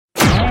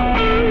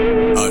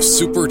a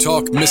Super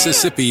Talk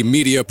Mississippi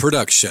media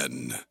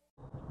production.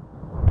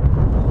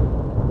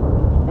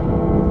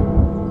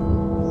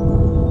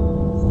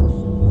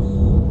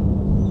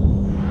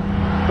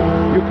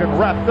 You can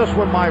wrap this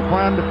one, my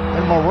friend,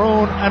 in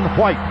maroon and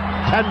white.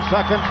 10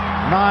 seconds.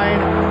 9,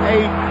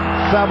 8,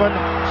 7,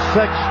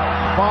 6,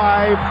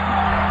 5,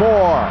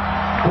 4,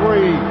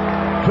 3,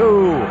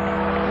 2,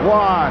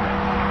 1.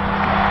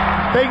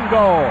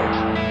 Bingo!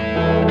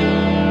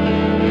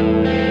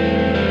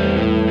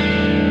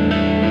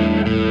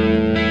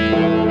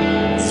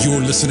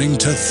 You're listening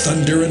to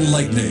Thunder and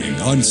Lightning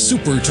on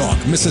Super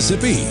Talk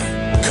Mississippi,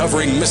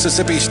 covering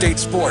Mississippi State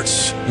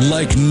sports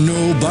like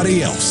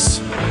nobody else.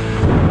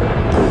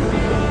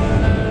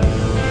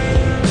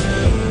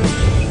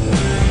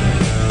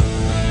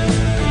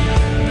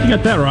 You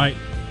got that right.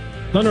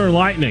 Thunder and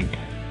Lightning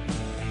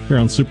here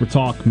on Super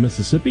Talk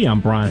Mississippi. I'm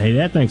Brian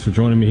Haydad. Thanks for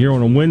joining me here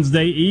on a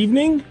Wednesday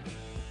evening.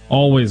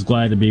 Always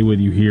glad to be with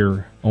you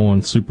here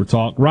on Super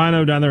Talk.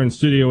 Rhino down there in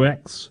Studio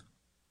X.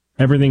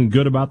 Everything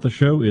good about the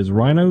show is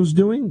Rhino's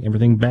doing.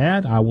 Everything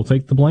bad, I will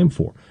take the blame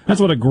for. That's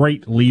what a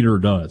great leader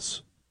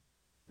does.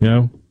 You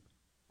know?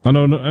 I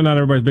know not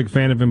everybody's a big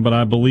fan of him, but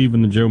I believe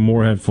in the Joe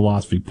Moorhead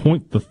philosophy.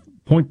 Point the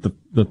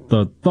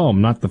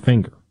thumb, not the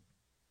finger.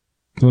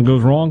 Something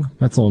goes wrong,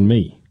 that's on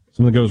me.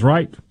 Something goes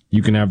right,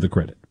 you can have the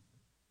credit.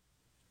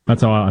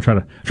 That's how I try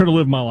to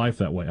live my life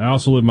that way. I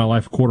also live my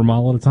life a quarter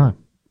mile at a time.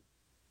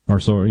 Or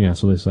so, yeah,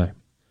 so they say.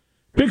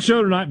 Big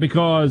show tonight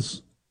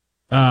because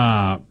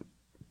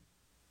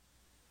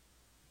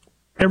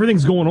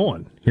everything's going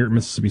on here at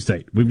Mississippi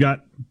State. We've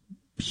got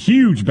a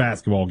huge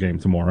basketball game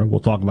tomorrow. We'll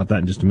talk about that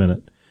in just a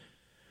minute.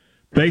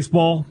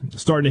 Baseball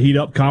starting to heat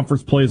up.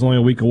 Conference play is only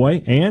a week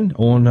away. And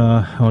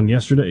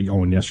yesterday,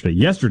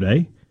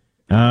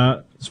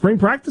 spring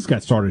practice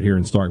got started here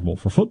in Starkville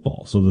for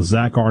football. So the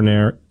Zach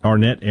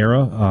Arnett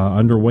era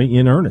underway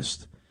in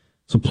earnest.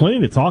 So plenty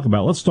to talk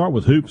about. Let's start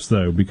with hoops,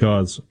 though,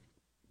 because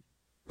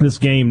this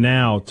game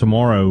now,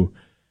 tomorrow,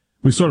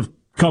 we sort of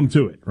come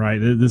to it, right?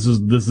 This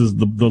is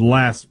the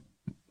last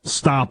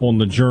stop on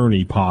the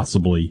journey,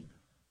 possibly,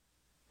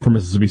 for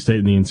Mississippi State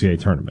in the NCAA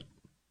tournament.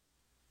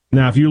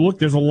 Now, if you look,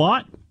 there's a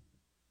lot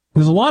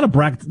of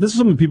bracket. This is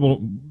something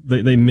people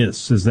they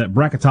miss, is that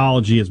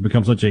bracketology has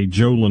become such a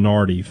Joe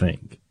Lunardi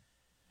thing.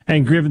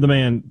 And give the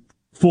man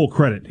full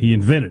credit. He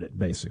invented it,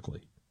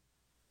 basically,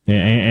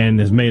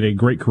 and has made a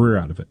great career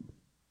out of it.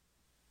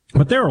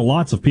 But there are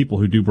lots of people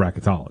who do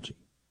bracketology,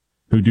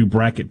 who do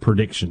bracket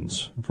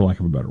predictions, for lack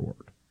of a better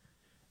word.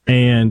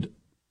 And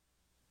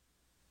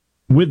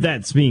with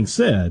that being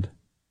said,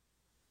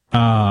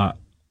 a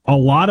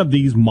lot of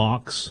these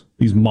mocks,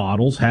 these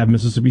models, have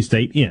Mississippi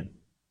State in.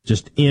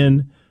 Just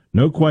in,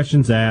 no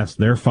questions asked,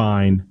 they're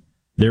fine,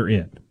 they're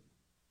in.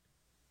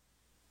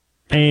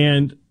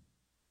 And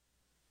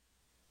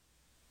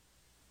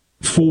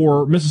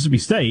for Mississippi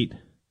State,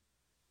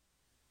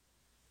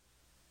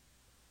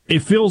 it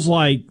feels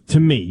like,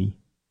 to me,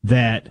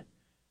 that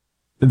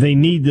they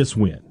need this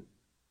win.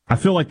 I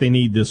feel like they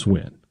need this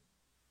win.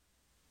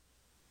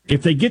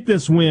 If they get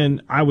this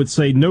win, I would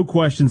say no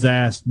questions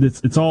asked.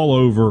 It's all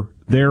over.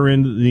 They're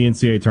in the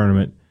NCAA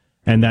tournament,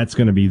 and that's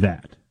going to be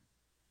that.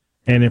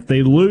 And if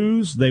they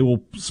lose, they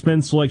will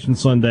spend Selection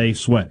Sunday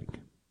sweating.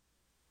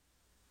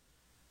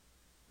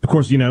 Of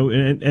course, you know,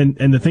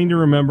 and the thing to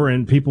remember,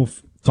 and people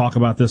talk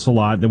about this a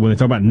lot, that when they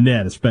talk about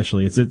net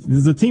especially, it's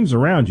the teams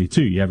around you,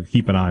 too, you have to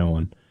keep an eye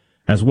on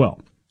as well.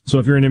 So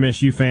if you're an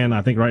MSU fan,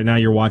 I think right now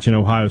you're watching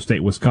Ohio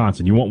State,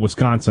 Wisconsin. You want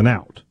Wisconsin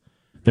out.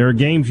 There are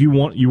games you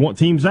want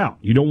teams out.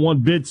 You don't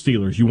want bid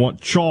stealers. You want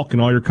chalk in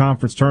all your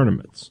conference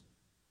tournaments.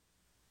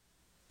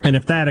 And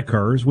if that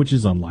occurs, which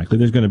is unlikely,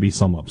 there's going to be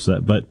some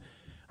upset. But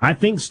I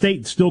think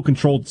State still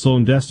controlled its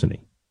own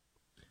destiny.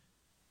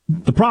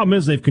 The problem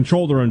is they've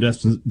controlled their own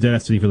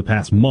destiny for the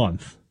past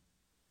month.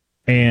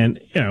 And,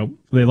 you know,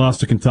 they lost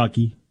to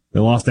Kentucky, they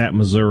lost at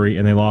Missouri,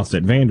 and they lost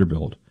at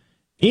Vanderbilt.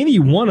 Any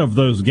one of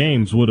those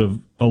games would have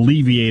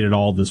alleviated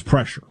all this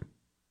pressure.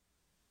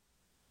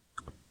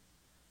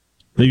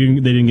 They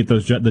didn't get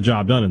the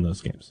job done in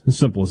those games. As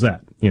simple as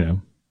that, you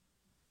know.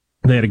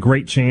 They had a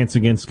great chance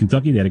against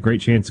Kentucky. They had a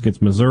great chance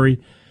against Missouri.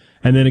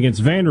 And then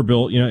against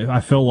Vanderbilt, you know, I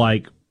feel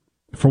like,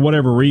 for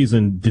whatever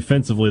reason,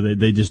 defensively,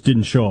 they just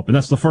didn't show up. And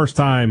that's the first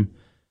time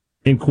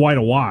in quite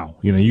a while.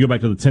 You know, you go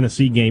back to the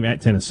Tennessee game at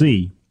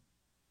Tennessee,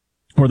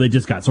 where they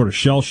just got sort of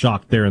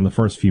shell-shocked there in the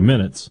first few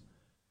minutes.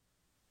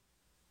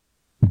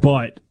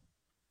 But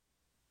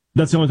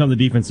that's the only time the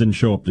defense didn't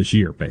show up this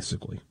year,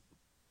 basically.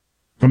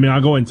 I mean,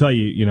 I'll go ahead and tell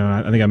you, you know,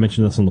 I think I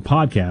mentioned this on the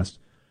podcast,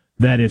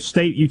 that if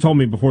State, you told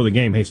me before the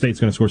game, hey, State's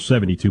going to score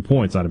 72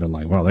 points, I'd have been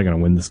like, well, they're going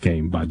to win this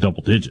game by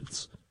double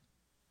digits.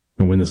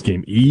 And win this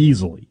game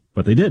easily.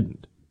 But they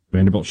didn't.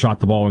 Vanderbilt shot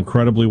the ball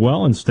incredibly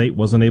well, and State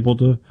wasn't able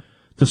to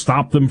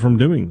stop them from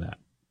doing that.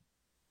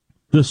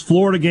 This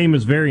Florida game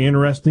is very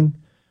interesting.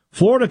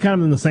 Florida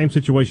kind of in the same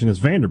situation as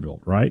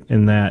Vanderbilt, right?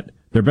 In that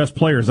their best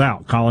player's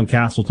out, Colin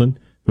Castleton,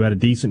 who had a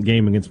decent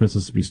game against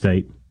Mississippi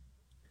State.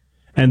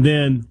 And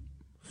then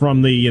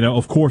from the, you know,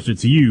 of course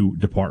it's you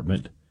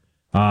department,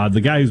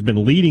 The guy who's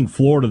been leading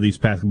Florida these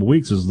past couple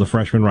weeks is the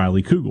freshman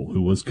Riley Kugel,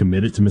 who was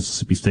committed to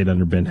Mississippi State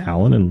under Ben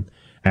Howland and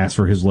asked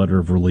for his letter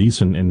of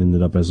release and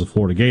ended up as a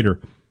Florida Gator.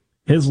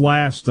 His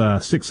last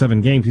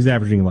 6-7 games, he's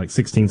averaging like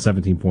 16,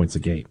 17 points a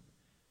game.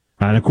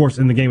 And, of course,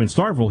 in the game in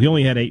Starkville, he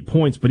only had 8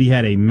 points, but he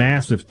had a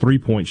massive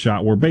three-point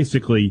shot where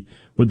basically,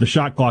 with the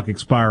shot clock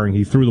expiring,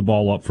 he threw the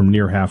ball up from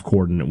near half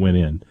court and it went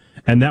in.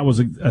 And that was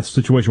a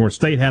situation where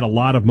State had a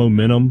lot of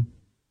momentum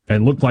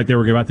and looked like they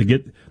were about to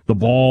get the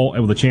ball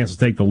with a chance to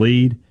take the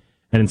lead.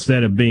 And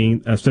instead of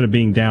being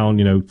down,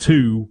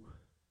 2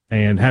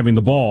 and having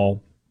the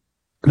ball,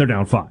 they're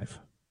down 5.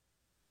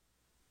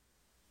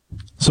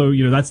 So,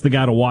 that's the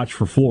guy to watch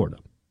for Florida.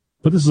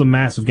 But this is a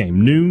massive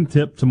game. Noon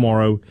tip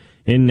tomorrow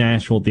in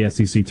Nashville at the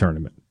SEC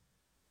tournament.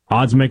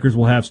 Odds makers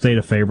will have State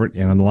a favorite,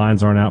 and the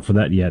lines aren't out for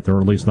that yet. They're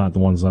at least not the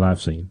ones that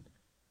I've seen.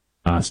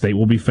 State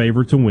will be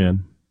favored to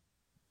win.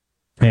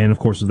 And, of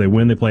course, if they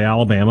win, they play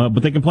Alabama.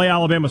 But they can play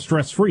Alabama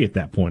stress-free at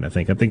that point, I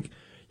think. I think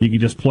you can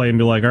just play and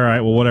be like, all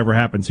right, well, whatever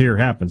happens here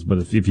happens. But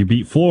if you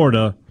beat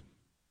Florida,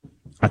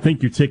 I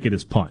think your ticket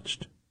is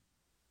punched.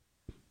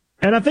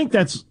 And I think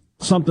that's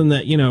something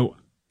that,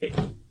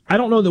 I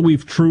don't know that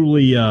we've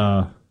truly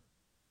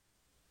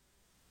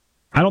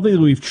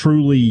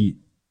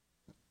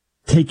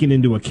taken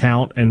into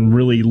account and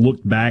really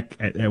looked back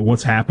at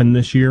what's happened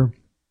this year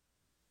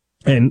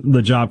and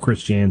the job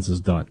Chris Jans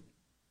has done.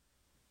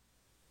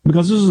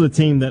 Because this is a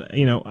team that,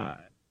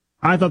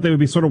 I thought they would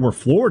be sort of where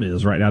Florida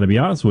is right now, to be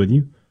honest with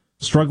you,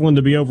 struggling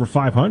to be over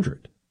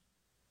 500.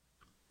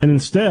 And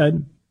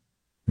instead,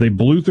 they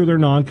blew through their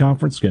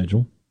non-conference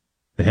schedule.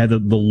 They had the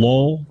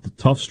lull, the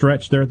tough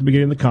stretch there at the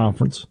beginning of the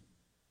conference.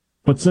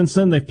 But since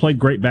then, they've played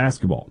great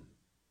basketball.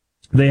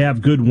 They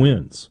have good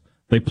wins.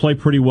 They play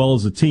pretty well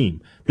as a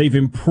team. They've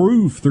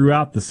improved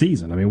throughout the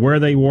season. I mean, where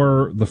they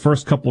were the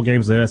first couple of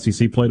games the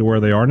SEC played to where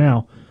they are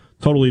now,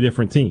 totally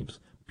different teams.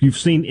 You've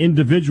seen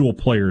individual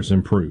players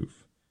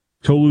improve.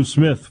 Tolu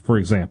Smith, for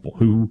example,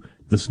 who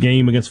this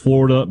game against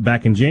Florida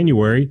back in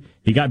January,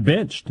 he got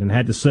benched and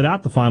had to sit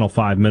out the final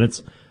 5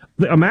 minutes.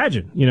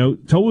 Imagine,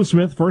 Tolu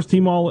Smith, first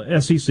team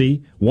All-SEC,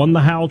 won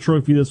the Howell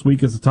Trophy this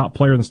week as the top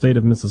player in the state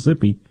of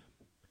Mississippi,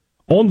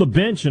 on the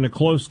bench in a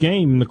close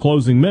game in the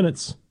closing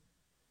minutes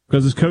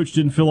because his coach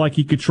didn't feel like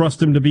he could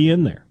trust him to be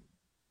in there.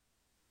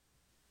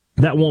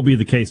 That won't be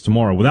the case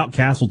tomorrow. Without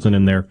Castleton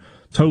in there,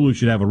 Tolu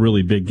should have a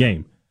really big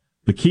game.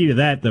 The key to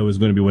that, though, is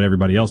going to be what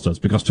everybody else does,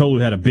 because Tolu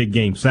had a big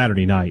game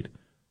Saturday night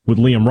with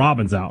Liam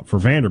Robbins out for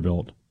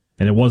Vanderbilt,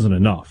 and it wasn't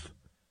enough.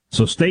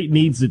 So State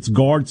needs its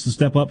guards to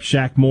step up,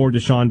 Shaq Moore,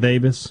 Deshaun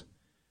Davis.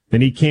 They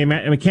need Cam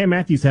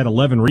Matthews had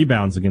 11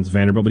 rebounds against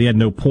Vanderbilt, but he had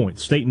no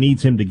points. State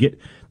needs him to get,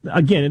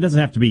 again, it doesn't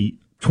have to be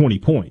 20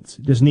 points.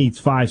 It just needs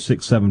 5,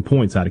 6, 7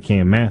 points out of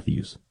Cam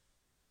Matthews.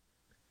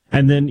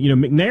 And then,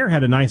 McNair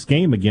had a nice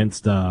game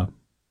against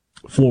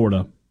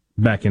Florida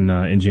back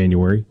in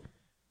January.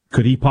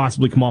 Could he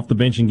possibly come off the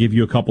bench and give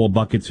you a couple of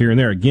buckets here and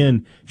there?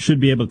 Again, should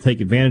be able to take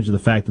advantage of the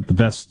fact that the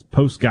best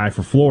post guy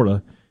for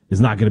Florida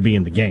is not going to be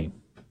in the game.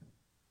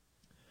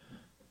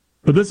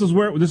 But this is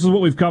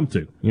what we've come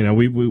to.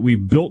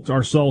 We've built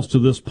ourselves to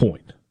this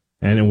point,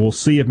 and we'll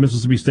see if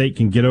Mississippi State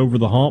can get over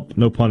the hump.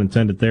 No pun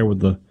intended there with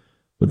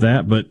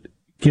that. But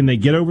can they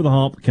get over the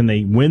hump? Can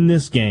they win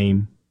this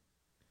game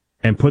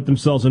and put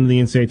themselves into the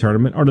NCAA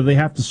tournament, or do they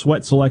have to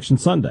sweat Selection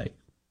Sunday?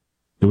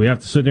 Do we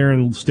have to sit there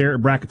and stare at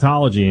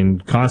bracketology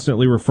and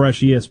constantly refresh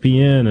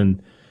ESPN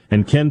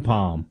and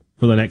KenPom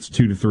for the next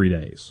 2 to 3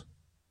 days?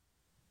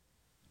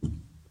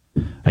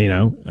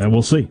 And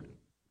we'll see.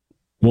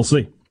 We'll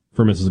see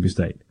for Mississippi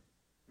State.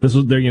 This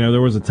was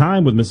there was a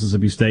time with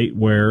Mississippi State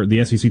where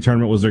the SEC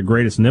tournament was their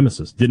greatest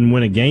nemesis. Didn't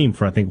win a game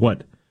for, I think,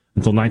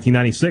 until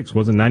 1996.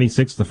 Wasn't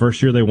 96 the first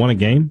year they won a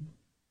game?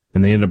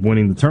 And they ended up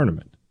winning the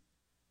tournament.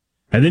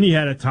 And then you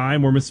had a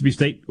time where Mississippi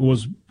State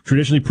was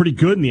traditionally pretty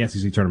good in the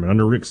SEC tournament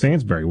under Rick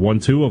Stansbury, won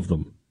 2 of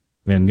them,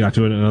 and got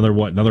to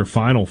another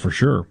final for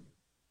sure.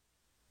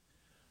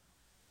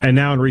 And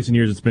now in recent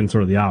years, it's been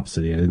sort of the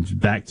opposite. It's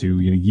back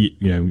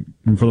to,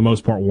 for the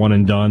most part, one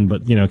and done,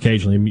 but,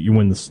 occasionally you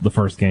win the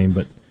first game.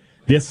 But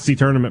the SEC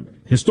tournament,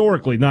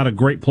 historically, not a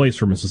great place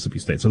for Mississippi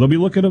State. So they'll be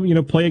looking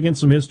to, play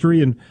against some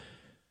history and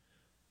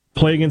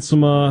play against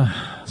some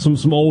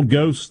old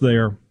ghosts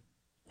there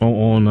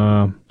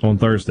on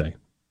Thursday.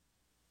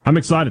 I'm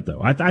excited,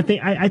 though. I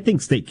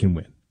think State can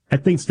win. I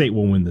think State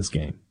will win this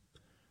game.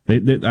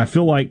 I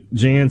feel like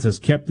Jans has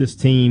kept this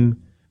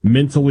team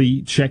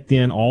mentally checked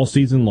in all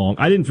season long.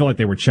 I didn't feel like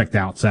they were checked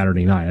out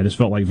Saturday night. I just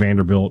felt like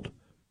Vanderbilt,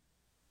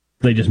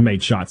 they just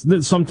made shots.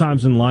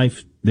 Sometimes in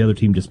life, the other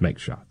team just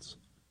makes shots.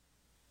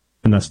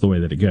 And that's the way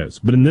that it goes.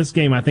 But in this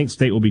game, I think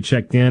State will be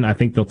checked in. I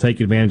think they'll take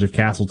advantage of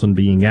Castleton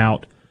being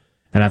out.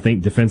 And I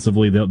think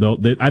defensively,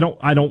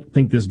 I don't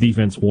think this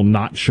defense will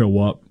not show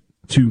up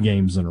 2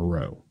 games in a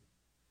row.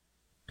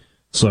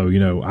 So,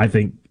 I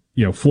think,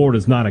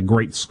 Florida's not a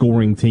great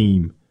scoring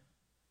team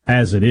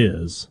as it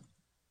is.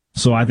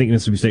 So I think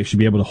Mississippi State should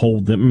be able to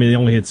hold them. I mean, they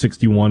only had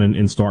 61 in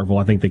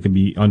Starkville. I think they could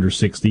be under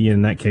 60. And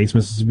in that case,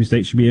 Mississippi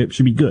State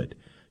should be good.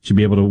 should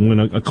be able to win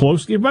a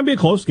close game. It might be a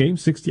close game,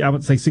 60. I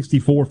would say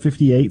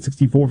 64-58,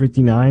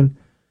 64-59,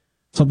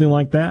 something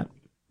like that.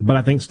 But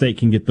I think State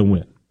can get the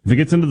win. If it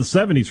gets into the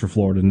 70s for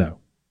Florida, no.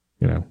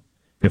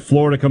 If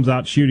Florida comes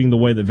out shooting the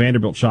way that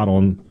Vanderbilt shot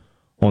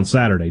on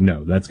Saturday,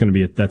 no, that's going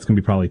to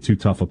be probably too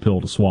tough a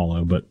pill to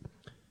swallow. But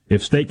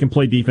if State can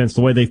play defense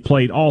the way they've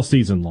played all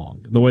season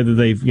long, the way that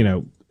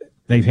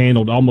they've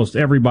handled almost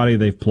everybody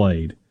they've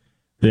played,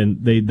 then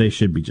they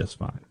should be just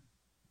fine.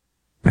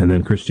 And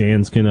then Chris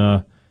Jans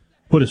can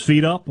put his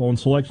feet up on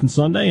Selection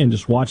Sunday and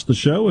just watch the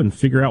show and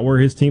figure out where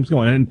his team's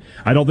going. And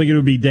I don't think it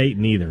would be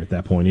Dayton either at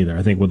that point either.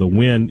 I think with a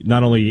win,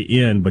 not only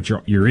you're in, but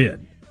you're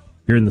in.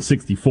 You're in the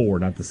 64,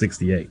 not the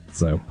 68.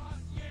 So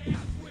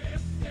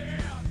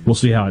we'll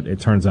see how it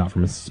turns out for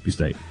Mississippi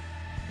State.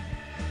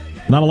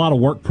 Not a lot of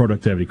work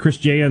productivity. Chris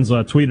Jans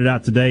tweeted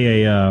out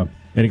today an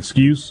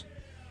excuse.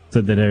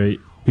 Said that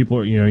people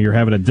are, you're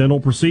having a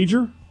dental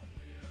procedure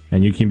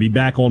and you can be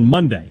back on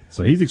Monday.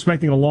 So he's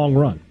expecting a long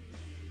run.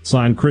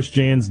 Signed Chris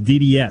Jans,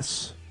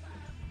 DDS.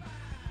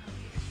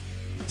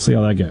 See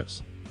how that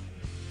goes.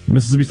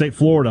 Mississippi State,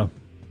 Florida,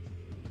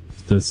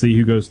 to see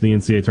who goes to the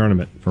NCAA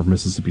tournament for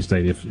Mississippi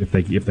State.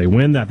 If they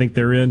win, I think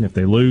they're in. If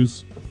they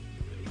lose,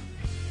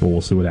 well,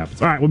 we'll see what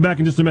happens. All right, we're back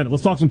in just a minute.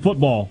 Let's talk some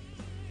football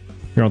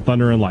here on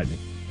Thunder and Lightning.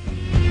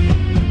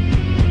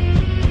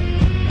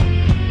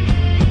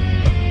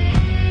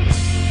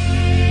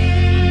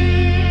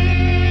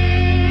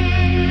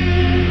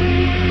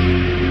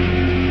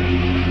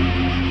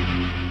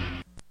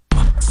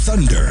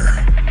 Thunder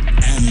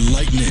and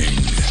Lightning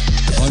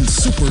on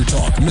Super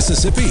Talk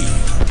Mississippi.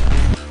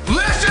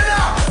 Listen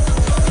up!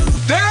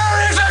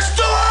 There is a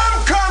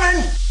storm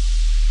coming!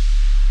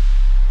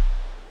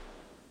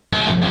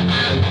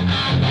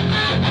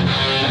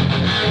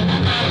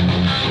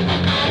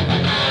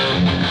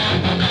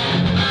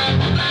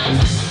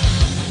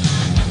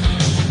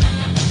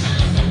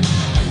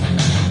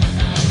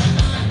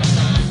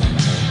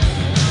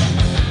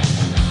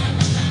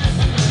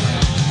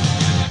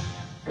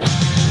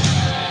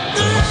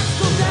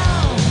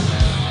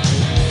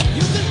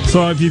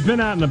 So if you've been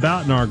out and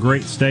about in our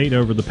great state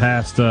over the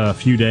past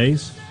few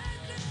days,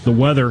 the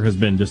weather has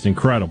been just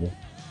incredible.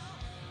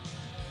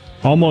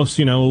 Almost,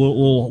 a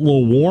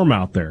little warm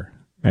out there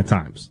at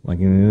times, like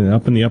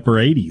up in the upper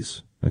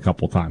 80s a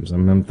couple times.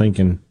 I'm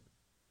thinking,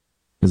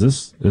 is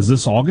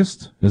this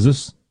August?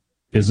 Is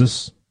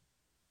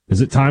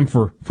it time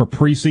for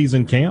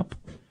preseason camp?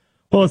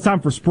 Well, it's time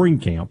for spring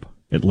camp,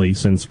 at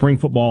least, and spring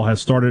football has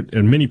started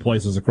in many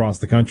places across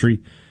the country,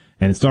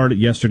 and it started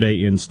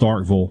yesterday in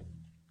Starkville.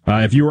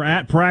 If you were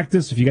at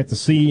practice, if you got to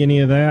see any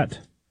of that,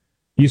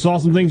 you saw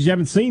some things you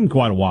haven't seen in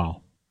quite a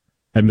while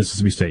at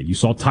Mississippi State. You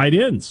saw tight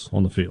ends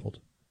on the field.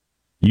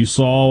 You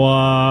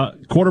saw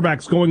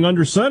quarterbacks going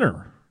under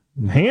center,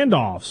 and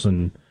handoffs,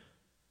 and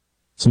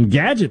some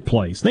gadget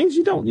plays, things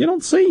you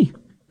don't see,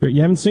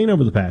 you haven't seen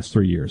over the past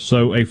 3 years.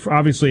 So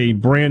obviously a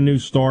brand new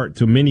start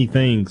to many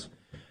things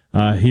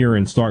here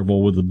in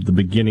Starkville with the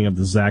beginning of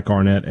the Zach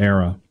Arnett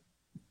era.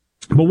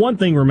 But one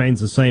thing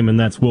remains the same, and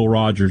that's Will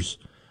Rogers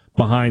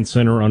behind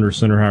center, under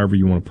center, however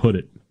you want to put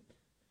it.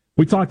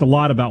 We talked a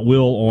lot about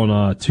Will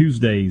on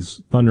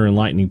Tuesday's Thunder and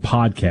Lightning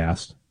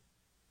podcast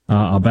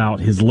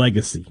about his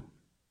legacy.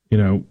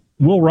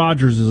 Will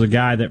Rogers is a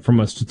guy that from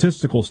a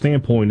statistical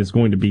standpoint is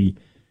going to be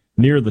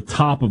near the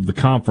top of the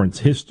conference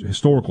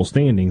historical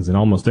standings in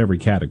almost every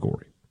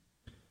category.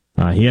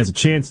 He has a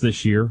chance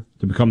this year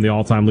to become the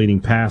all-time leading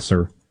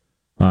passer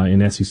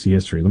in SEC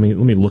history. Let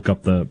me look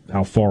up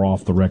how far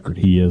off the record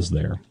he is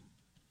there.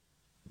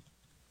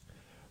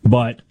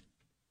 But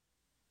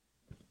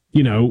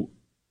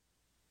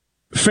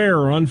fair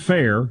or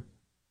unfair,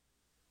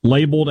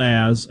 labeled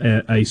as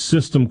a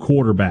system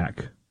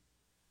quarterback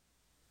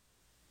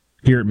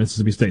here at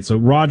Mississippi State. So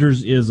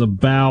Rogers is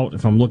about,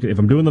 if I'm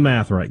doing the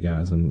math right,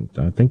 guys, and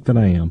I think that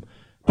I am,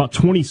 about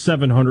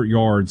 2,700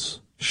 yards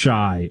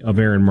shy of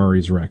Aaron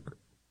Murray's record.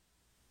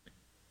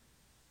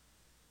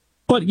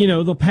 But,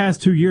 the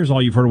past 2 years,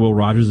 all you've heard of Will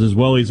Rogers is,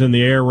 well, he's in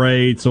the air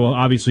raid, so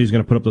obviously he's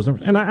going to put up those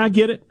numbers. And I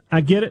get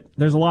it.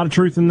 There's a lot of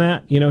truth in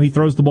that. He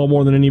throws the ball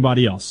more than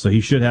anybody else, so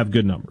he should have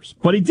good numbers.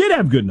 But he did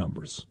have good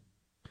numbers.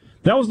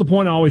 That was the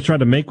point I always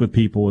tried to make with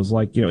people is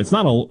like, it's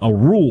not a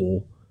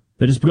rule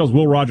that just because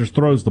Will Rogers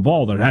throws the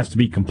ball that it has to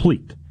be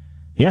complete.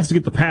 He has to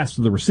get the pass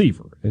to the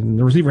receiver, and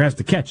the receiver has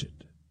to catch it.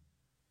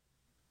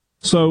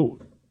 So,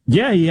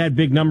 yeah, he had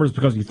big numbers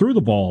because he threw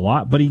the ball a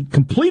lot, but he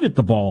completed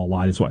the ball a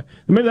lot his way.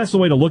 Maybe that's the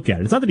way to look at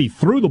it. It's not that he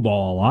threw the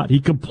ball a lot, he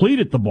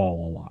completed the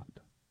ball a lot.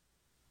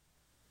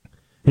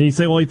 And you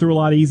say, well, he threw a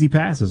lot of easy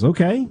passes.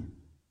 Okay.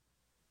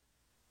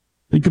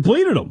 He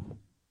completed them.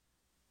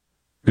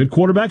 Good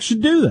quarterbacks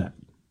should do that.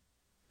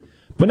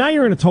 But now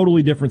you're in a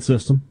totally different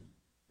system.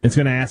 It's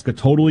going to ask a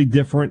totally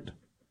different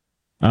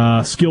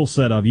skill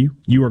set of you.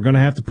 You are going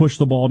to have to push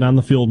the ball down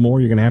the field more.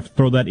 You're going to have to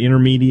throw that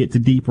intermediate to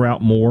deep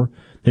route more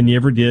than you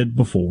ever did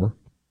before.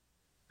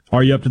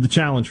 Are you up to the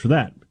challenge for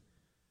that?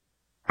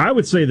 I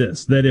would say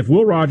this, that if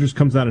Will Rogers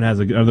comes out and has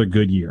another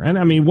good year, and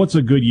I mean, what's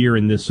a good year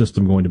in this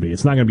system going to be?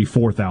 It's not going to be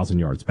 4,000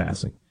 yards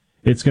passing.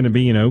 it's going to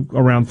be,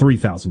 around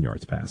 3,000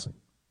 yards passing.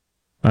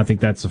 I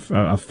think that's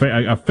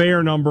a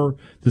fair number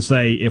to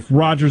say if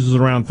Rodgers is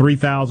around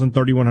 3,000,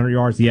 3,100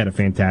 yards, he had a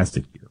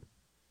fantastic year.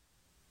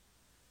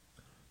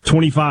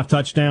 25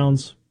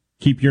 touchdowns,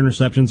 keep your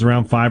interceptions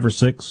around 5 or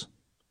 6,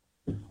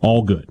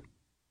 all good.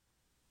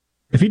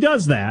 If he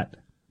does that,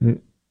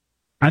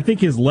 I think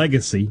his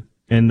legacy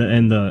and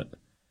the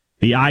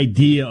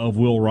idea of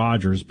Will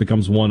Rogers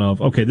becomes one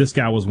of, okay, this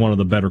guy was one of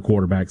the better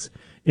quarterbacks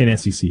in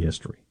SEC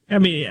history. I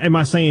mean, am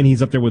I saying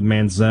he's up there with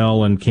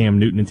Manziel and Cam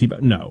Newton and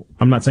Tebow? No,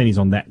 I'm not saying he's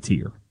on that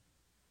tier.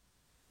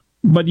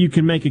 But you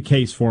can make a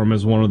case for him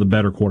as one of the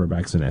better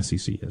quarterbacks in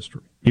SEC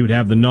history. He would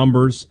have the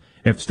numbers.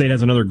 If State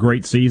has another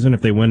great season,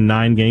 if they win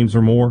 9 games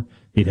or more,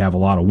 he'd have a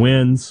lot of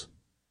wins.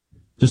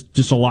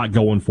 Just a lot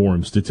going for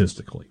him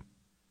statistically.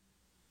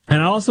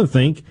 And I also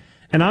think,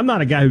 and I'm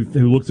not a guy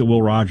who looks at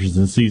Will Rogers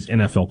and sees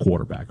NFL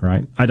quarterback,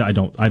 right? I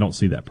don't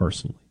see that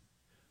personally.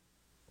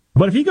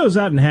 But if he goes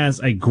out and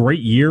has a great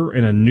year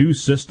in a new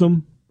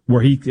system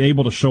where he's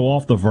able to show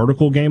off the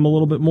vertical game a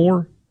little bit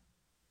more,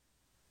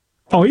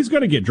 he's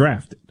going to get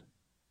drafted.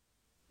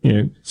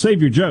 Save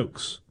your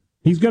jokes.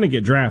 He's going to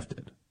get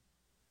drafted.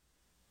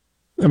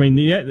 I mean,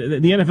 the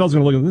NFL is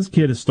going to look at this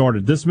kid has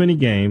started this many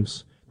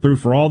games, threw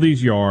for all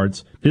these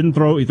yards, he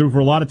threw for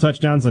a lot of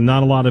touchdowns and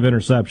not a lot of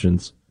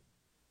interceptions.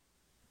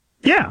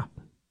 Yeah.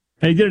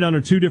 And he did it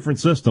under 2 different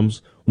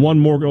systems.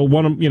 One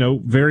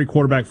very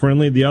quarterback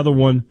friendly. The other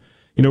one,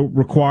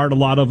 required a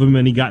lot of him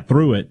and he got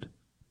through it.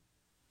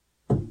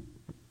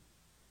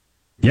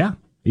 Yeah,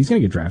 he's going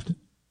to get drafted.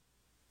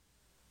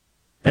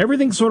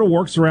 Everything sort of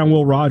works around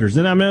Will Rogers.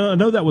 And I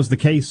know that was the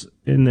case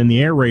in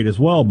the air raid as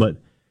well, but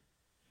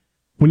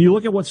when you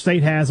look at what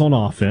State has on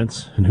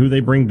offense and who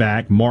they bring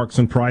back, Marks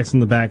and Price in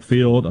the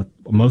backfield,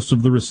 most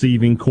of the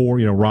receiving core,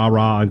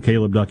 Ra and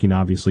Caleb Ducking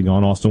obviously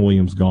gone, Austin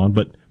Williams gone,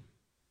 but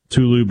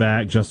Tulu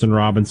back, Justin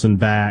Robinson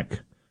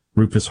back,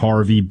 Rufus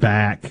Harvey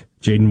back,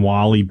 Jaden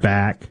Wally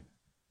back.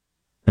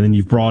 And then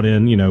you've brought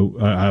in,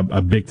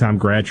 a big-time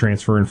grad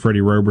transfer in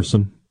Freddie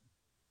Roberson.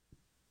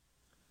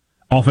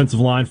 Offensive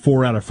line,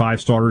 4 out of 5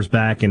 starters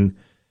back. And,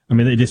 I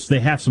mean, they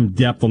have some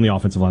depth on the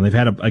offensive line. They've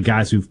had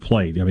guys who've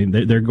played. I mean,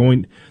 they're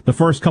going – the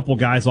first couple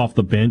guys off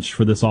the bench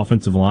for this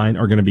offensive line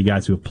are going to be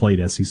guys who have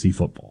played SEC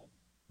football.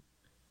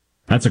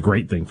 That's a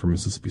great thing for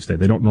Mississippi State.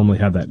 They don't normally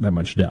have that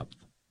much depth.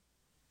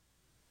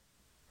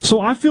 So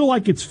I feel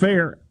like it's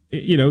fair,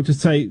 to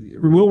say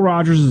Will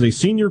Rogers is a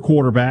senior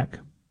quarterback.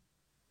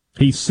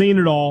 He's seen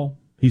it all.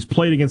 He's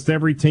played against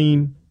every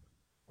team,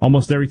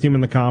 almost every team in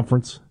the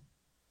conference.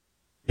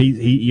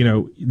 He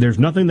there's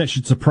nothing that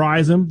should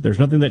surprise him. There's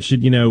nothing that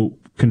should,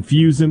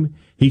 confuse him.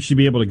 He should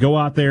be able to go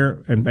out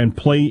there and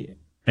play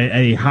at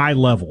a high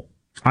level.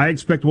 I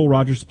expect Will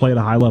Rogers to play at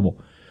a high level.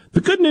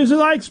 The good news is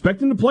I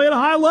expect him to play at a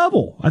high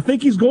level. I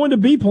think he's going to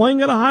be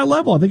playing at a high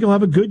level. I think he'll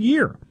have a good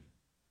year.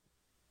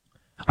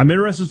 I'm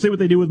interested to see what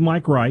they do with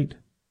Mike Wright.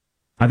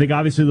 I think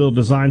obviously they'll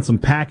design some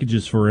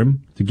packages for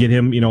him to get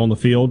him, on the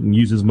field and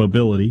use his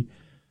mobility.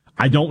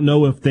 I don't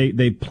know if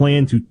they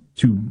plan to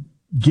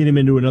get him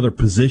into another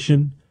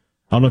position.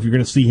 I don't know if you're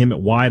going to see him at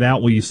wide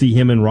out. Will you see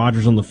him and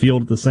Rodgers on the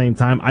field at the same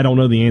time? I don't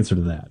know the answer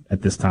to that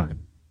at this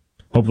time.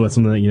 Hopefully that's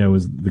something that,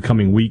 is the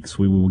coming weeks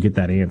we will get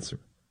that answer.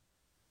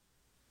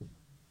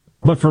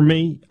 But for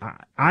me,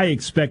 I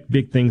expect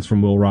big things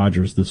from Will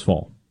Rogers this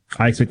fall.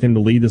 I expect him to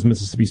lead this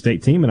Mississippi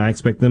State team, and I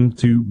expect them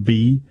to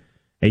be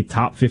a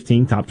top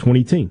 15, top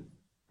 20 team.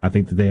 I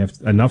think that they have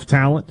enough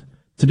talent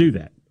to do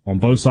that on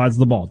both sides of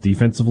the ball,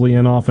 defensively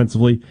and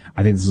offensively.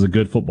 I think this is a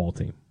good football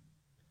team.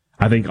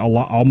 I think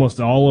almost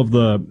all of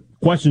the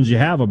questions you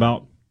have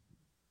about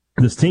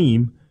this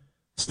team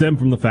stem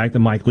from the fact that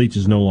Mike Leach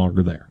is no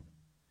longer there.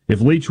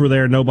 If Leach were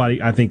there,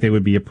 I think they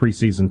would be a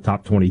preseason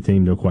top 20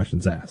 team, no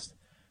questions asked.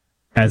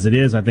 As it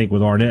is, I think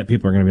with Arnett,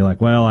 people are going to be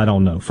like, well, I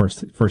don't know,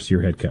 first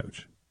year head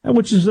coach,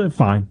 which is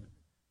fine.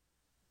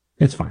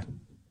 It's fine.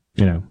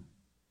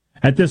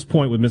 At this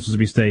point with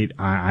Mississippi State,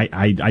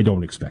 I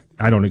don't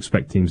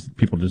expect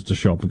people just to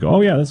show up and go,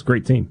 oh yeah, that's a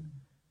great team.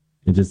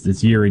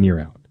 It's year in, year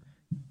out.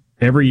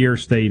 Every year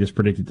State is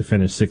predicted to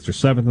finish 6th or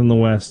 7th in the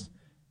West,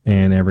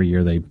 and every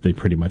year they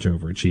pretty much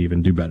overachieve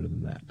and do better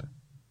than that.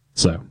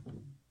 So,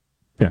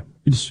 yeah,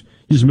 you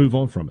just move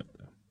on from it.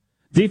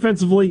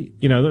 Defensively,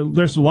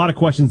 there's a lot of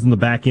questions in the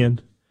back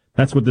end.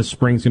 That's what this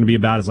spring's going to be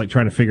about, is like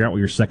trying to figure out what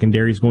your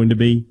secondary is going to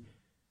be.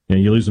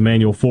 You lose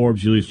Emmanuel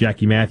Forbes, you lose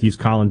Jackie Matthews,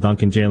 Colin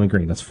Duncan, Jalen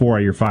Green. That's 4 out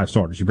of your 5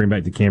 starters. You bring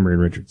back DeCamerion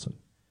Richardson.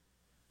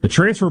 The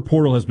transfer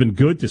portal has been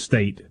good to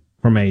State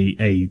from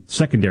a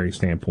secondary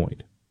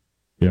standpoint.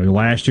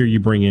 Last year you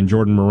bring in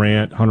Jordan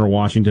Morant, Hunter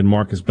Washington,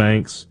 Marcus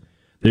Banks.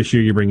 This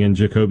year you bring in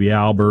Jacoby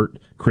Albert,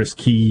 Chris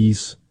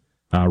Keys,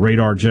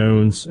 Radar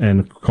Jones,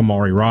 and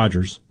Kamari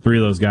Rogers. 3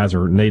 of those guys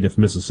are native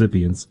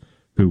Mississippians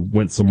who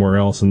went somewhere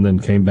else and then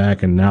came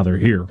back, and now they're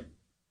here.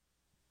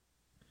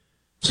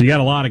 So you got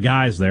a lot of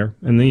guys there,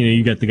 and then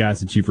you got the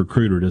guys that you've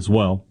recruited as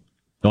well.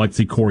 I'd like to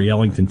see Corey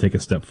Ellington take a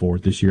step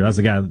forward this year. That's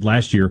a guy that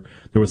last year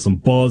there was some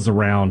buzz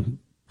around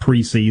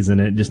preseason,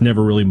 and it just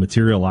never really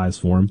materialized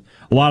for him.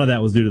 A lot of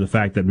that was due to the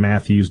fact that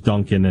Matthews,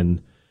 Duncan,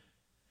 and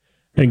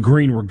and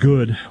Green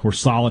were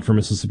solid for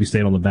Mississippi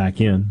State on the back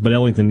end. But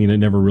Ellington,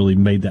 never really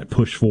made that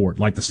push forward.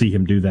 Like to see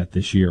him do that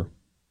this year.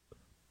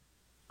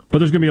 But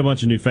there's going to be a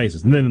bunch of new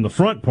faces. And then in the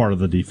front part of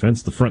the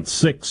defense, the front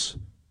six,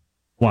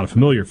 a lot of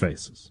familiar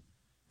faces.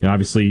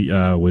 Obviously,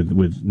 with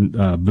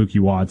Buki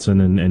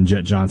Watson and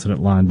Jet Johnson at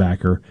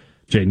linebacker,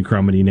 Jaden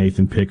Crumedy,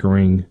 Nathan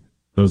Pickering,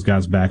 those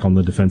guys back on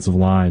the defensive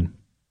line.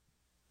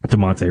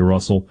 DeMonte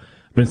Russell.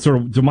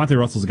 DeMonte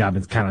Russell's a guy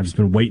that's kind of just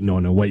been waiting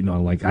on.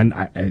 Like, I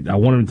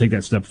want him to take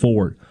that step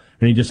forward,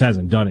 and he just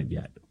hasn't done it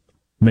yet.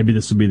 Maybe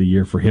this will be the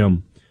year for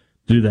him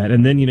to do that.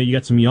 And then, you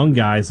got some young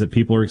guys that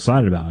people are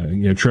excited about.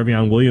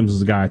 Trevion Williams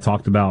is a guy I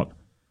talked about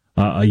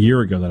a year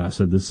ago that I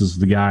said this is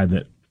the guy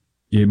that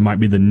it might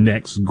be the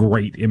next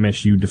great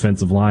MSU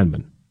defensive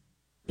lineman.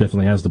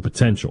 Definitely has the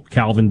potential.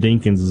 Calvin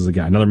Dinkins is a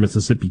guy, another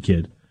Mississippi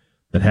kid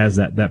that has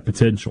that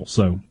potential.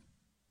 So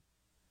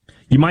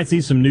you might see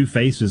some new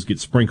faces get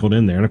sprinkled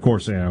in there. And, of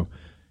course, you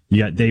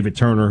got David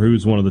Turner,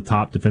 who's one of the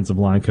top defensive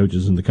line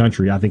coaches in the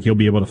country. I think he'll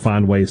be able to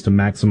find ways to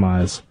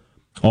maximize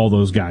all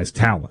those guys'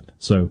 talent.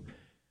 So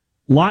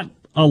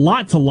a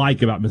lot to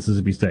like about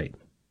Mississippi State.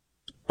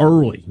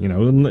 Early,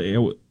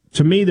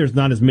 to me, there's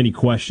not as many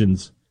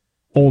questions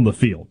on the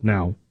field.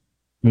 Now,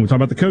 when we talk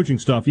about the coaching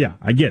stuff, yeah,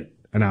 I get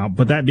it.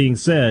 But that being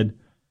said,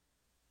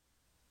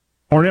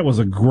 Arnett was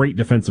a great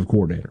defensive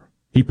coordinator.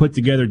 He put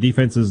together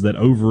defenses that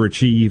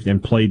overachieved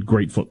and played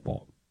great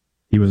football.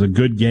 He was a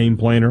good game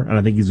planner, and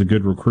I think he's a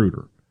good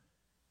recruiter.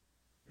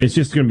 It's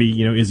just going to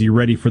be, is he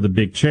ready for the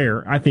big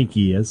chair? I think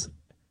he is.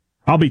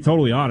 I'll be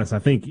totally honest. I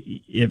think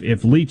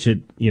if Leach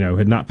had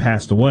not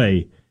passed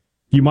away,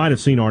 you might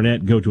have seen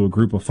Arnett go to a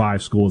group of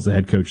 5 school as the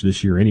head coach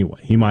this year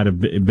anyway. He might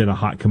have been a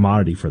hot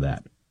commodity for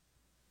that.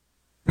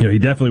 He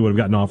definitely would have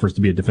gotten offers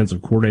to be a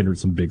defensive coordinator at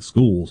some big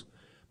schools,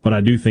 but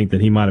I do think that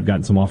he might have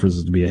gotten some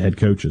offers to be a head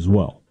coach as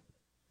well.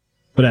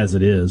 But as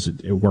it is,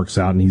 it works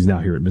out, and he's now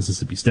here at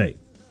Mississippi State.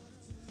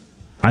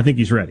 I think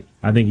he's ready.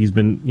 I think he's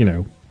been,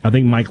 I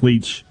think Mike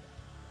Leach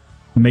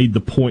made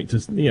the point to,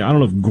 I don't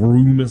know if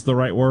groom is the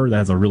right word. That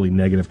has a really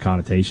negative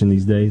connotation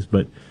these days,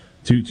 but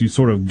to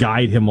sort of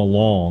guide him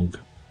along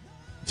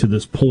to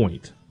this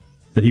point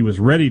that he was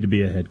ready to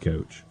be a head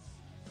coach.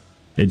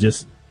 It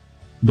just,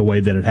 the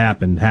way that it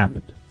happened.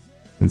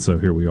 And so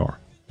here we are.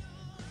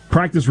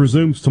 Practice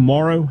resumes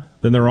tomorrow,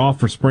 then they're off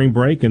for spring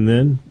break, and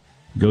then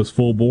goes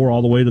full bore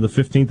all the way to the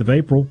 15th of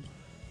April,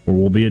 where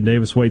we'll be at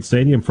Davis Wade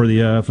Stadium for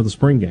the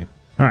spring game.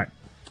 All right.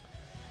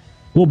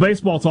 Well,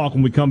 baseball talk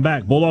when we come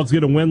back. Bulldogs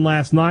get a win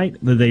last night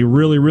that they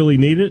really, really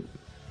needed.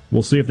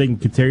 We'll see if they can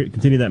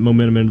continue that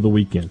momentum into the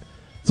weekend.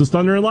 So it's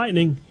Thunder and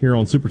Lightning here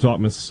on Super Talk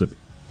Mississippi.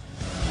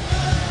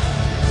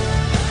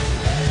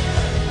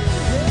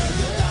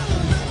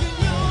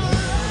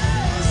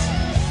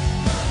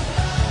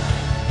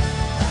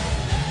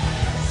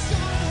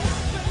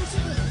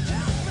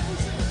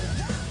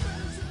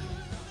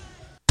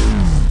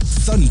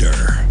 Thunder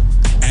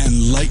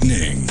and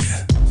Lightning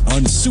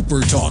on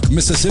Super Talk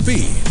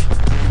Mississippi.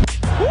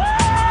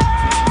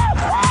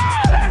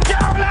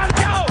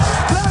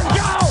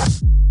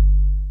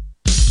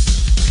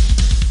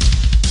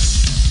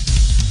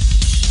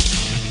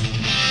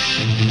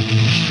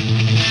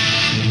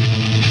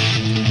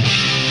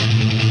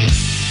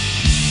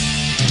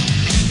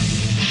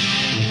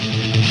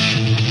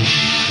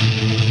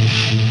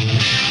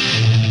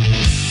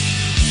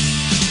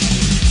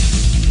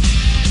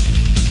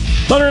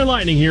 Thunder and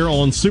Lightning here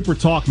on Super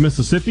Talk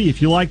Mississippi.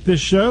 If you like this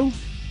show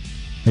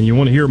and you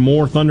want to hear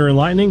more Thunder and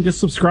Lightning,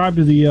 just subscribe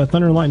to the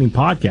Thunder and Lightning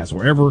podcast,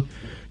 wherever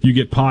you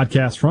get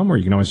podcasts from, or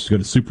you can always just go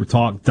to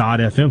supertalk.fm.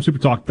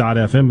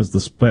 Supertalk.fm is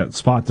the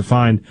spot to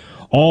find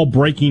all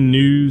breaking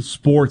news,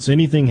 sports,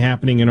 anything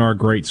happening in our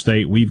great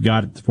state. We've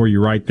got it for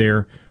you right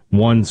there,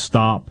 one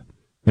stop.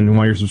 And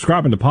while you're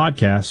subscribing to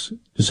podcasts,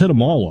 just hit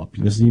them all up.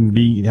 You just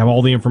have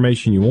all the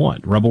information you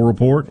want. Rebel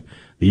Report,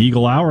 the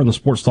Eagle Hour, and the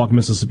Sports Talk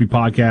Mississippi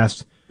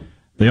podcast.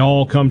 They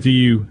all come to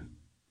you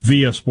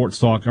via Sports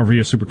Talk or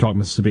via Super Talk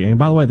Mississippi. And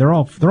by the way, they're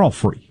all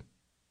free.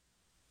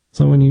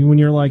 So when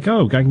you're like,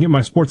 oh, I can get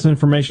my sports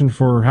information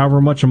for however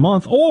much a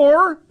month,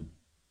 or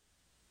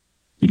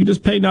you can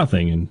just pay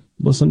nothing and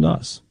listen to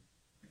us.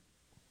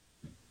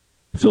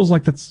 Feels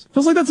like that's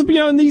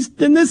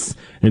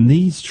in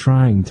these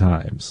trying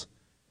times.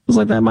 Feels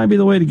like that might be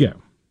the way to go.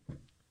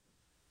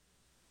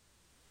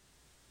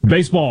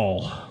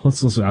 Baseball.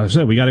 Let's listen. I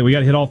said we got to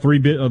hit all three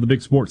of the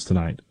big sports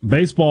tonight.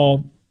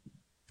 Baseball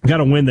got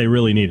a win they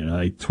really needed.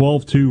 A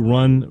 12-2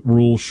 run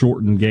rule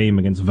shortened game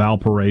against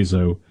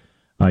Valparaiso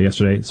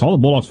yesterday. Saw the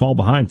Bulldogs fall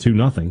behind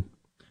 2-0.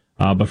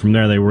 But from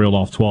there they reeled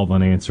off 12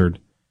 unanswered.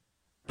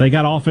 They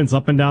got offense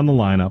up and down the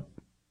lineup.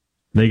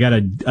 They got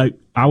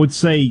I would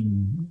say,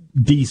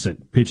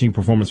 decent pitching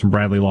performance from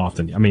Bradley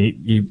Lofton. I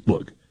mean,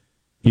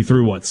 he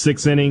threw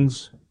 6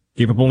 innings,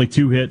 gave up only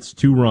 2 hits,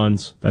 2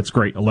 runs. That's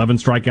great. 11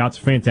 strikeouts,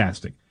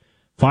 fantastic.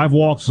 5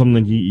 walks,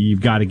 something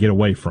you've got to get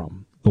away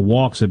from. The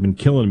walks have been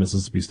killing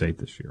Mississippi State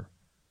this year.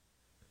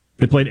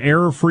 They played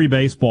error-free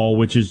baseball,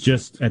 which is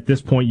just, at this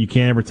point, you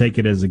can't ever take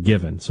it as a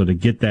given. So to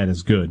get that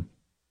is good.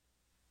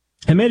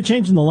 And made a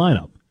change in the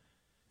lineup.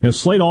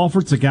 Slade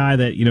Alford's a guy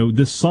that,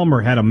 this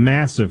summer had a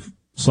massive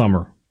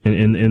summer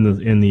in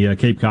the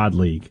Cape Cod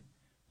League,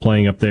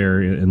 playing up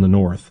there in the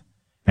north.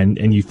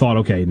 And you thought,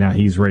 okay, now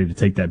he's ready to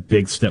take that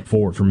big step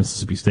forward for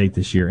Mississippi State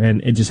this year.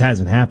 And it just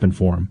hasn't happened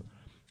for him.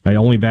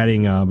 Only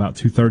batting about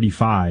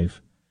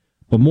 235.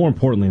 But more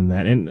importantly than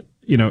that, and,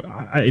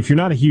 if you're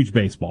not a huge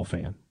baseball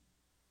fan,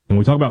 and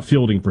we talk about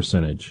fielding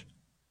percentage,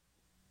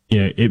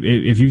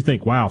 if you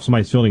think, wow, if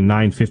somebody's fielding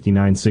 950,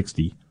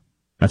 960,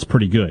 that's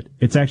pretty good.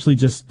 It's actually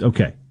just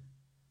okay.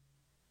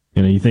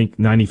 You think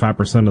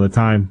 95% of the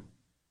time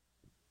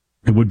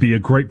it would be a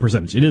great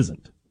percentage. It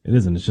isn't.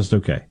 It's just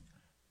okay.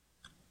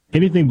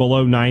 Anything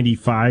below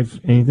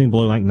 95, anything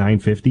below like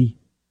 950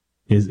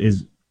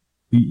 is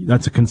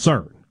that's a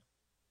concern.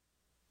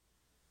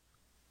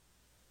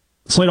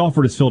 Slade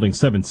Alford is fielding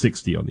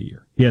 760 on the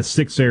year. He has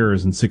 6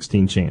 errors and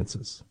 16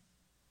 chances.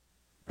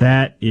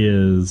 That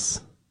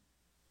is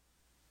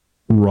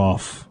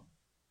rough.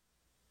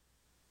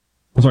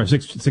 I'm sorry,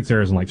 six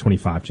errors and like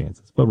 25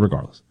 chances. But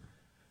regardless,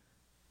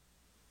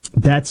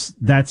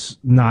 that's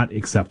not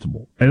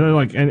acceptable. And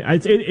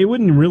it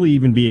wouldn't really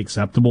even be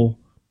acceptable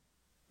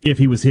if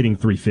he was hitting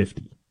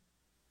 350.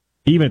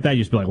 Even at that,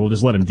 you'd just be like, well,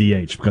 just let him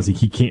DH because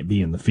he can't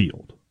be in the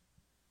field.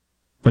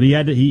 But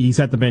he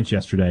sat the bench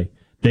yesterday.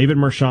 David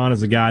Mershon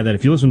is a guy that,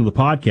 if you listen to the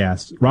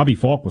podcast, Robbie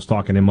Falk was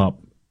talking him up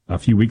a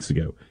few weeks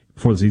ago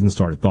before the season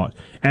started.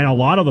 And a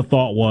lot of the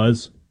thought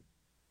was,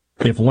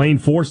 if Lane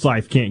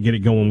Forsythe can't get it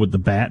going with the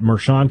bat,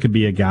 Mershon could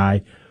be a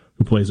guy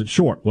who plays it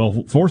short.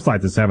 Well,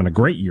 Forsythe is having a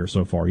great year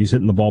so far. He's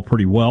hitting the ball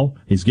pretty well.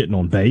 He's getting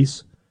on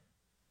base.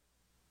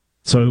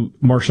 So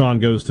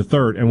Mershon goes to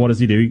third, and what does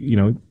he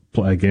do?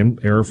 Play again,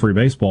 error-free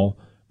baseball,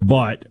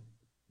 but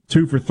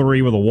 2 for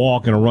 3 with a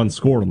walk and a run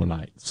scored on the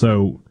night.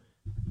 So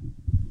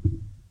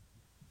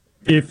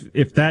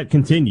if that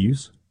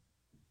continues,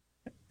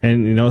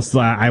 and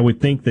I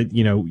would think that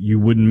you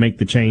wouldn't make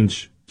the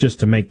change just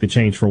to make the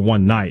change for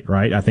one night,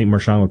 right? I think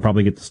Mershon would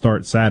probably get to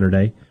start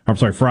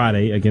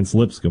Friday against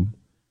Lipscomb.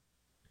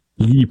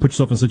 You put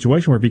yourself in a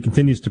situation where if he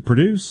continues to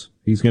produce,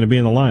 he's going to be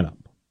in the lineup.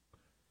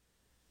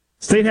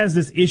 State has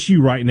this issue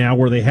right now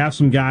where they have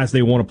some guys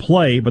they want to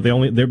play, but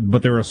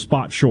they're a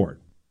spot short.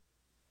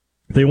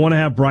 They want to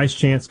have Bryce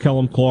Chance,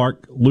 Kellum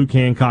Clark, Luke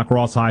Hancock,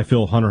 Ross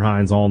Highfield, Hunter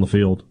Hines all on the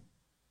field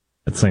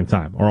at the same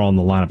time, or on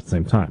the lineup at the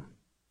same time.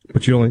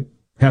 But you only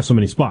have so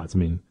many spots.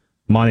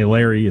 Monty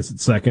Larry is at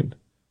second,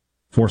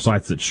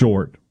 Forsythe's at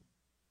short.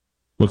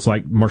 Looks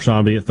like Mershon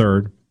will be at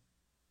third,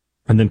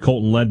 and then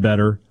Colton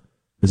Ledbetter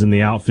is in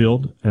the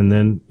outfield, and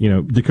then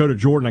Dakota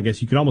Jordan. I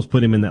guess you could almost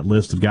put him in that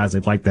list of guys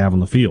they'd like to have on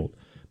the field.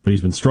 But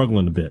he's been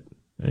struggling a bit,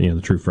 the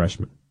true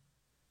freshman.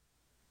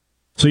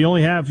 So you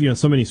only have,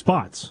 so many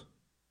spots.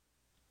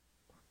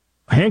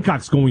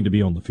 Hancock's going to be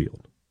on the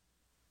field.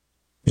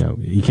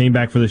 He came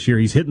back for this year.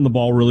 He's hitting the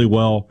ball really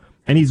well,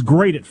 and he's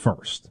great at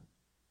first.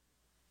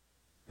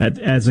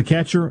 As a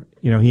catcher,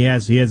 he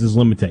has his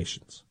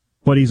limitations.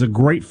 But he's a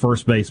great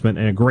first baseman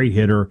and a great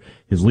hitter.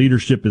 His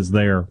leadership is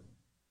there.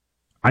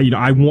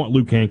 I want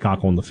Luke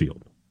Hancock on the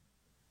field.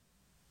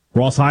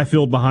 Ross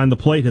Highfield behind the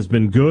plate has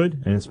been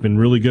good, and it's been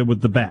really good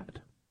with the bat.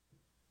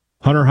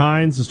 Hunter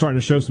Hines is starting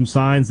to show some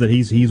signs that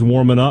he's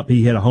warming up.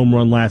 He hit a home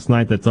run last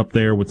night that's up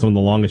there with some of the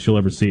longest you'll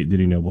ever see at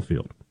Diddy Noble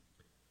Field.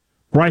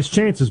 Bryce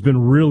Chance has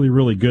been really,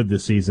 really good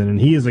this season, and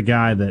he is a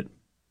guy that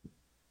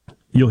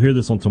you'll hear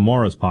this on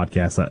tomorrow's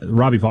podcast.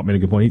 Robbie Falk made a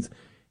good point.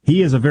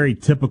 He is a very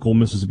typical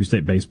Mississippi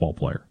State baseball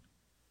player.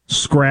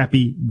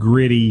 Scrappy,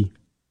 gritty,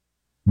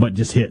 but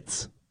just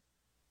hits.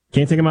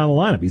 Can't take him out of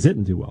the lineup. He's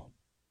hitting too well.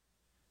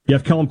 You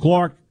have Kellum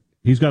Clark.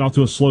 He's got off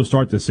to a slow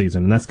start this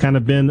season, and that's kind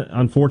of been,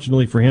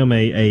 unfortunately for him,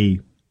 a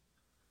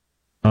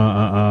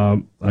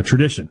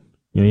tradition.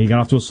 He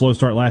got off to a slow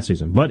start last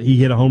season, but he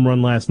hit a home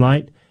run last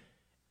night.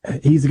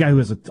 He's a guy who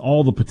has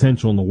all the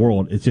potential in the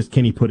world. It's just,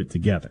 can he put it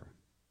together?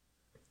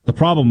 The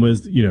problem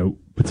is,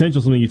 potential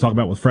is something you talk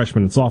about with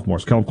freshmen and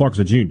sophomores. Kellum Clark's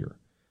a junior.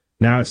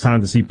 Now it's time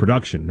to see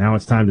production. Now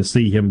it's time to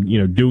see him,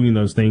 doing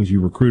those things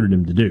you recruited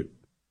him to do.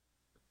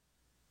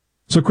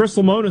 So Chris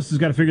Lemonis has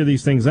got to figure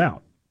these things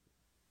out.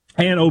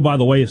 And, oh, by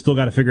the way, he's still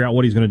got to figure out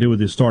what he's going to do with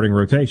his starting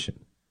rotation.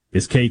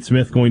 Is Cade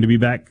Smith going to be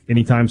back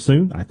anytime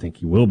soon? I think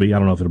he will be. I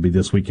don't know if it'll be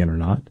this weekend or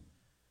not.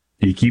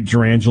 Do you keep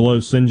Jerangelo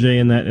Sinjay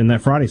in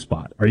that Friday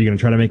spot? Are you going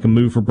to try to make a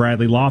move for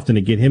Bradley Lofton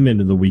to get him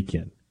into the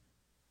weekend?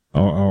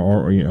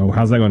 Or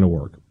how's that going to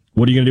work?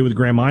 What are you going to do with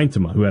Graham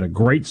Eintema, who had a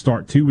great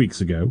start 2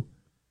 weeks ago,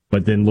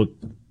 but then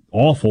looked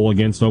awful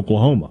against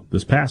Oklahoma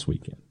this past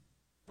weekend?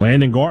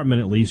 Landon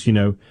Gartman, at least,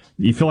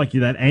 you feel like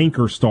that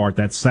anchor start,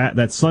 that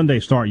Sunday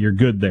start, you're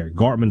good there.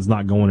 Gartman's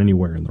not going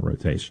anywhere in the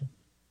rotation.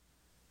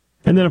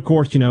 And then, of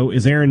course,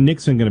 is Aaron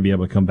Nixon going to be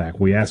able to come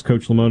back? We asked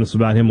Coach Lemonis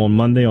about him on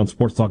Monday on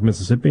Sports Talk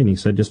Mississippi, and he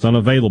said just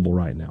unavailable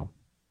right now.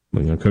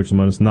 Coach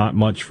Lemonis not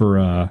much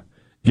for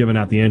giving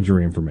out the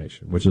injury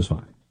information, which is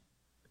fine.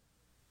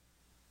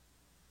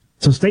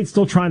 So State's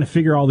still trying to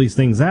figure all these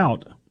things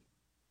out.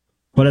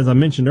 But as I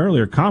mentioned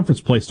earlier,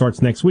 conference play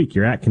starts next week.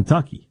 You're at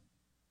Kentucky.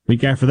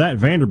 Week after that,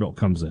 Vanderbilt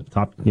comes in,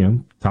 top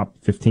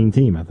 15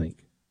 team, I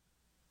think.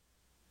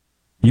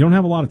 You don't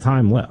have a lot of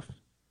time left.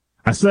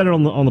 I said it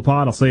on the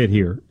pod. I'll say it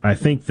here. I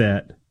think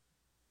that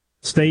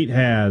State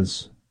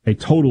has a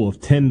total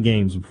of 10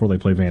 games before they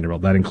play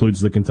Vanderbilt. That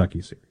includes the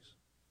Kentucky series.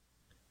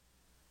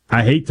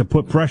 I hate to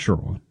put pressure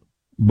on,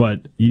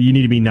 but you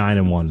need to be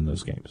 9-1 in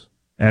those games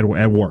at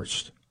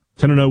worst.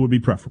 10-0 would be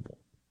preferable.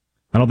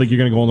 I don't think you're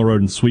going to go on the road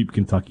and sweep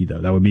Kentucky,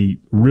 though. That would be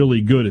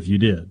really good if you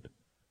did.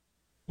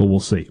 But we'll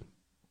see.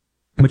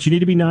 But you need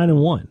to be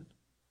 9-1.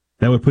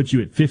 That would put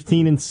you at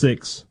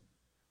 15-6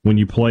 when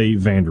you play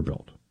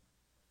Vanderbilt.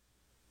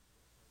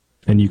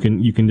 And you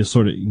can just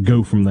sort of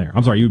go from there.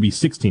 I'm sorry, you would be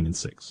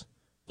 16-6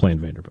 playing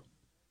Vanderbilt.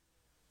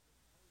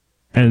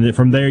 And then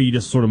from there, you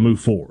just sort of move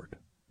forward.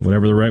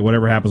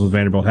 Whatever happens with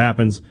Vanderbilt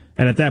happens.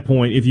 And at that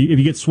point, if you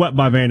get swept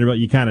by Vanderbilt,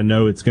 you kind of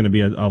know it's going to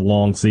be a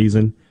long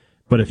season.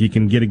 But if you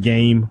can get a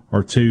game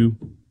or two,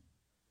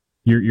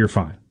 you're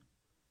fine.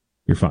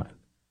 You're fine.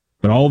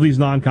 But all these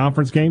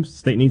non-conference games,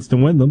 State needs to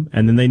win them,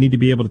 and then they need to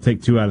be able to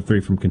take 2 out of 3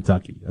 from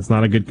Kentucky. That's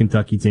not a good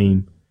Kentucky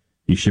team.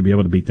 You should be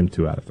able to beat them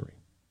 2 out of 3.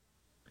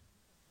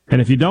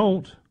 And if you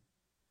don't,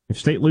 if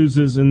State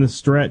loses in this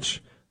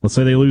stretch, let's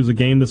say they lose a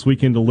game this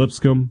weekend to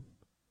Lipscomb,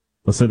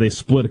 let's say they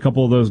split a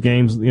couple of those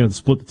games,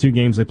 split the 2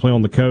 games they play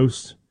on the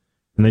coast,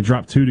 and they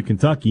drop 2 to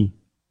Kentucky,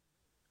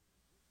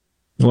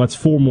 well, that's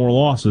 4 more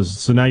losses.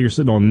 So now you're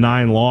sitting on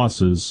 9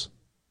 losses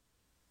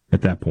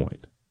at that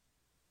point.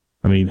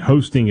 I mean,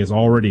 hosting is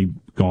already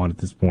gone at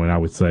this point, I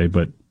would say,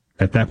 but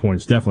at that point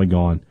it's definitely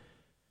gone.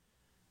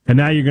 And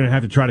now you're going to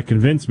have to try to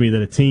convince me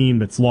that a team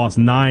that's lost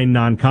 9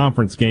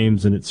 non-conference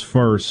games in its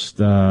first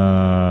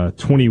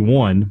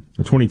 21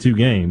 or 22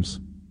 games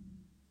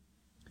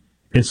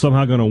is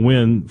somehow going to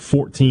win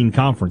 14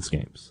 conference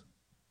games.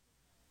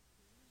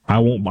 I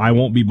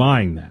won't be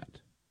buying that.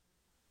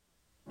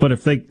 But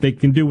if they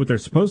can do what they're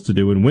supposed to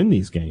do and win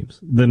these games,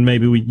 then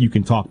maybe you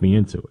can talk me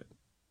into it.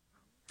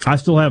 I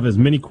still have as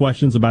many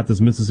questions about this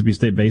Mississippi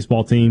State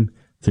baseball team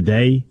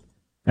today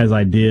as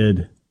I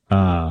did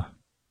a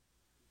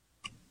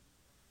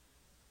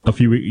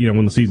few,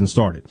 when the season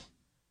started.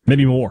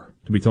 Maybe more,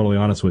 to be totally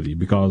honest with you,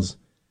 because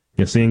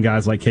seeing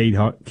guys like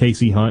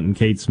Casey Hunt and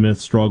Cade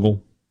Smith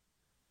struggle,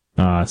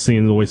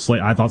 seeing the way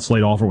I thought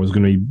Slade Alford was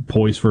going to be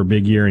poised for a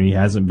big year, and he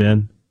hasn't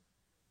been.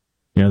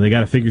 They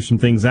got to figure some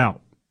things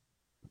out.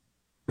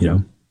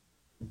 And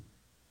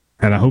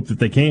I hope that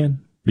they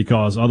can,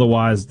 because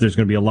otherwise there's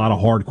going to be a lot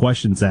of hard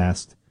questions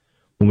asked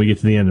when we get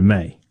to the end of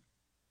May.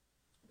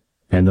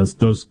 And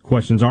those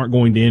questions aren't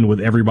going to end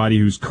with everybody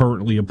who's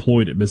currently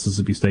employed at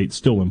Mississippi State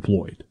still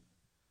employed.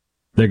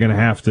 They're going to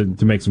have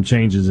to make some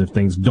changes if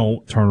things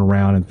don't turn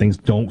around and things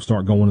don't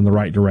start going in the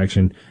right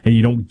direction, and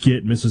you don't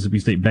get Mississippi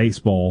State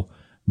baseball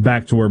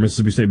back to where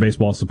Mississippi State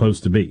baseball is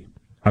supposed to be.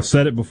 I've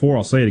said it before,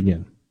 I'll say it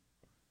again.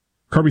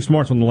 Kirby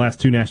Smart's won the last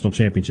 2 national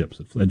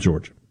championships at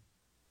Georgia.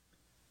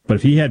 But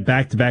if he had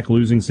back-to-back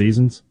losing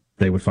seasons,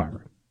 they would fire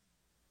him.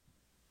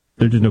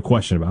 There's just no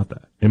question about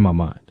that in my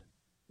mind.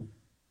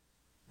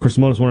 Chris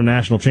Lemonis won a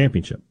national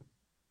championship.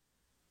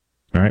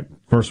 All right,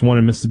 first one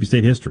in Mississippi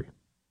State history.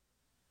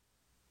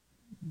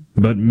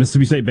 But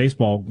Mississippi State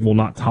baseball will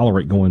not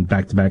tolerate going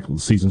back-to-back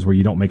seasons where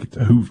you don't make it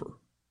to Hoover.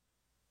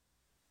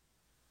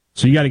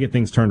 So you got to get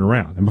things turned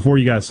around. And before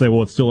you guys say,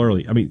 well, it's still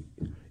early. I mean,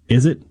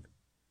 is it?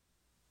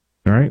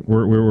 All right,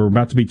 we're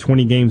about to be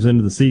 20 games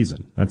into the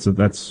season. That's a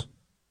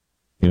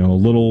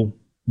little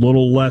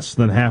less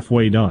than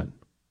halfway done.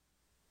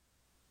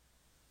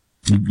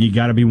 You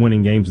got to be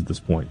winning games at this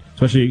point.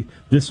 Especially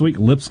this week,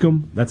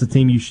 Lipscomb, that's a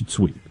team you should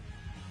sweep.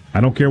 I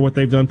don't care what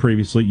they've done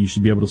previously, you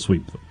should be able to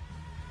sweep them.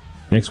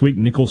 Next week,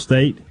 Nicholls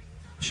State, you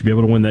should be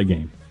able to win that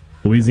game.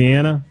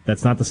 Louisiana,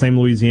 that's not the same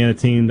Louisiana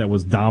team that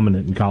was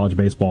dominant in college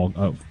baseball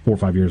 4 or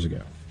 5 years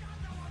ago.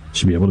 You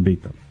should be able to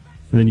beat them.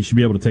 And then you should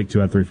be able to take 2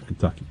 out of 3 from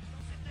Kentucky.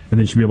 And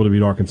then you should be able to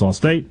beat Arkansas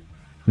State.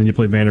 And then you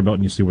play Vanderbilt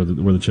and you see where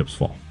the chips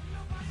fall.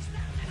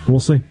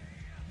 We'll see.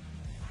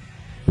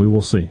 We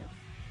will see.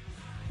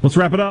 Let's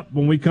wrap it up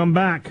when we come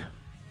back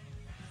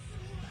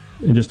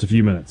in just a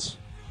few minutes.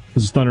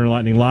 This is Thunder and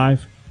Lightning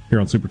Live here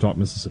on Super Talk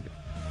Mississippi.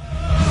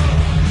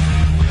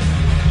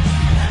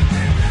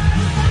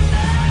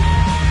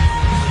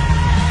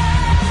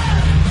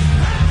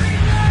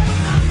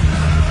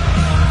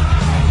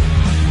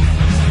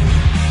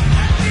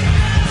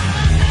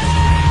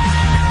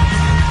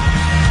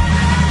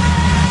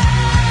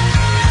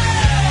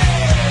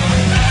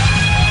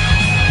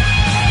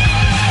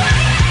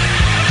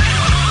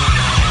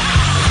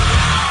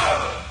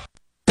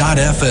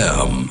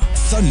 FM,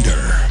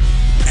 Thunder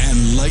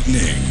and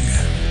Lightning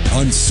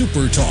on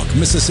Super Talk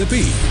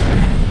Mississippi.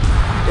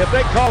 If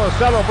they call a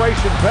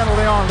celebration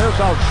penalty on this,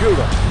 I'll shoot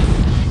them.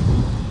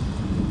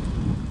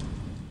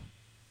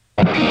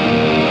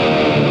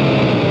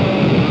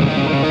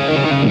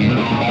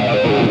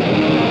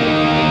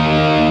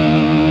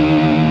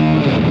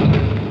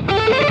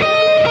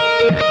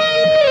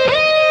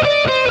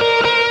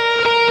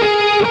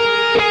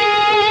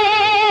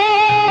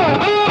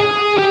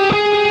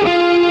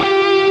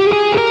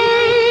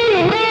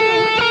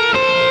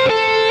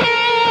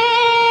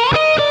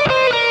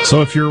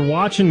 So if you're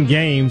watching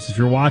games, if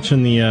you're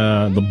watching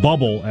the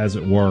bubble, as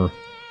it were,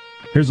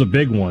 here's a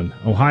big one.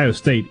 Ohio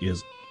State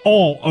is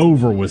all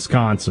over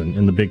Wisconsin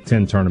in the Big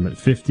Ten tournament,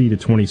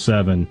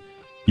 50-27.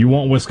 You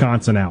want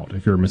Wisconsin out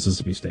if you're a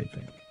Mississippi State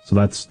fan. So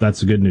that's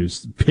the good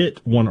news.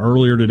 Pitt won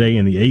earlier today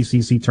in the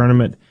ACC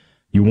tournament.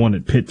 You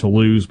wanted Pitt to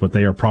lose, but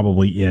they are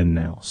probably in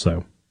now.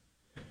 So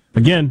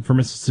again, for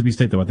Mississippi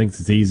State, though, I think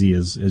it's as easy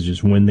as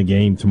just win the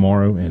game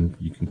tomorrow, and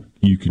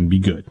you can be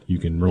good. You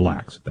can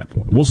relax at that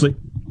point. We'll see.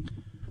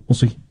 We'll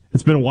see.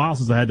 It's been a while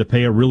since I had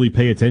to really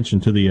pay attention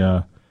to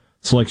the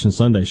Selection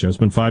Sunday show. It's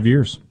been 5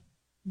 years.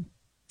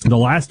 The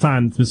last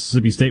time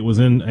Mississippi State was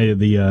in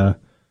the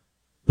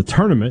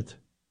tournament,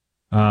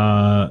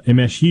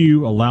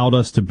 MSU allowed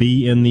us to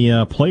be in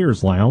the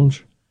players'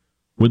 lounge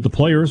with the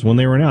players when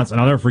they were announced.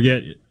 And I'll never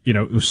forget,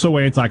 it was so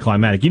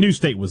anticlimactic. You knew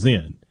State was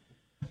in,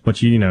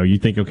 but you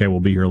think, okay, we'll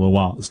be here a little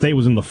while. State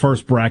was in the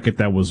first bracket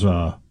that was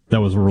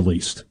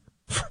released.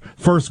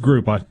 First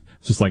group, I was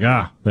just like,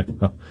 I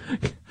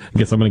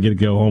guess I'm going to get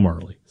to go home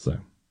early. So,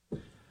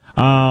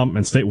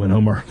 and State went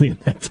home early in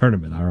that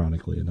tournament,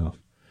 ironically enough.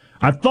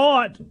 I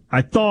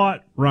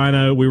thought,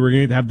 Rhino, we were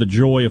going to have the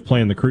joy of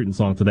playing the Cruton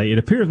song today. It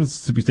appears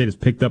Mississippi State has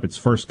picked up its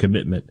first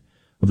commitment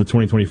of the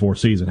 2024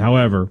 season.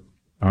 However,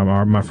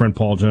 my friend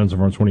Paul Jones of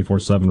our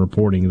 24/7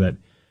 reporting that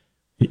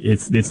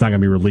it's not going to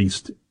be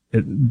released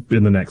in the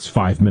next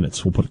 5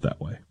 minutes. We'll put it that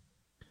way.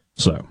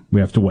 So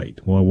we have to wait.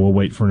 We'll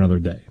wait for another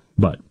day.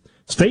 But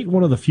State,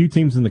 one of the few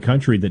teams in the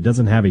country that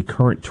doesn't have a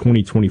current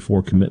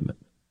 2024 commitment.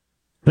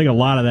 I think a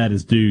lot of that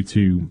is due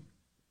to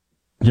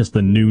just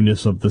the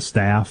newness of the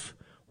staff.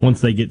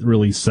 Once they get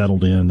really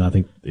settled in, I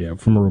think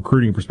from a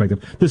recruiting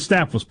perspective, this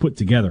staff was put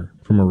together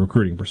from a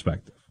recruiting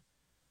perspective.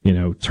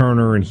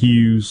 Turner and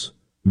Hughes,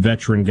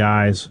 veteran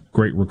guys,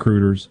 great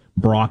recruiters.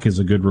 Brock is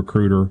a good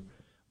recruiter.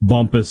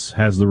 Bumpus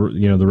has the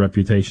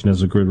reputation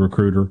as a good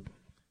recruiter.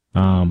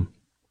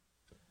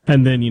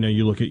 And then,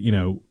 you look at,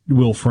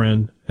 Will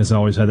Friend has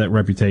always had that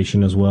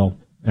reputation as well,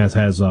 as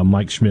has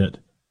Mike Schmidt,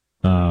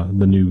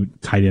 the new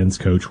tight ends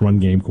coach, run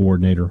game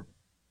coordinator.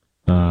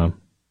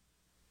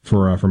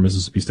 For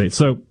Mississippi State.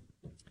 So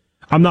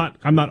I'm not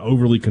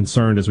overly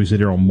concerned as we sit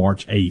here on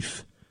March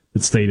 8th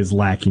that State is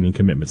lacking in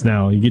commitments.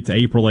 Now, you get to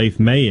April 8th,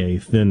 May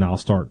 8th, then I'll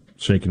start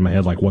shaking my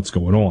head like, what's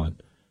going on?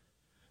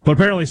 But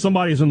apparently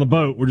somebody's in the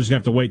boat. We're just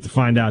going to have to wait to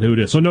find out who it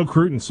is. So no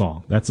Cruton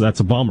song. That's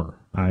a bummer.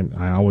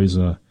 I always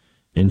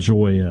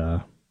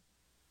enjoy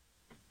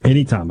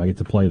anytime I get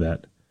to play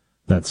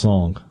that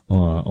song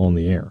on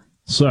the air.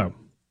 So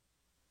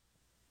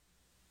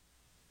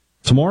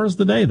tomorrow's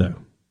the day, though.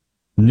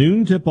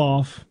 Noon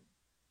tip-off.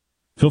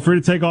 Feel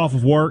free to take off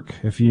of work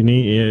if you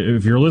need.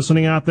 If you're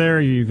listening out there,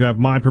 you have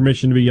my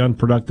permission to be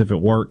unproductive at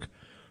work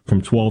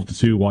from 12 to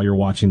 2 while you're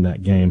watching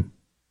that game.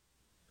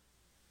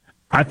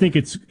 I think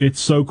it's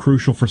so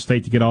crucial for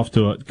State to get off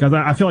to because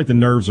I feel like the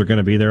nerves are going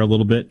to be there a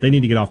little bit. They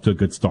need to get off to a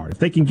good start. If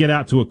they can get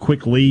out to a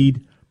quick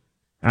lead,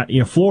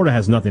 Florida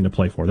has nothing to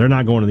play for. They're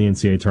not going to the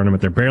NCAA tournament.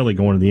 They're barely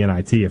going to the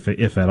NIT,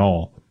 if at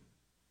all.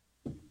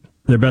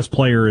 Their best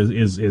player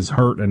is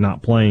hurt and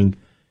not playing.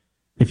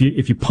 If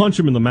you punch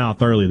them in the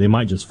mouth early, they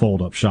might just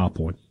fold up shop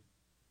on you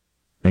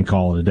and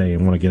call it a day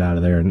and want to get out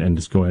of there and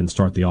just go ahead and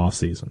start the off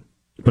season.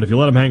 But if you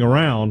let them hang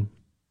around,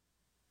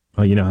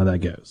 you know how that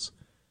goes.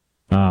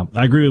 I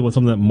agree with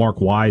something that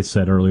Mark Wise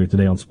said earlier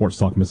today on Sports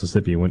Talk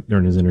Mississippi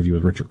during his interview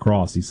with Richard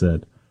Cross. He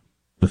said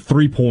the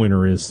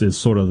three-pointer is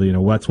sort of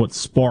that's what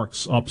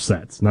sparks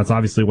upsets, and that's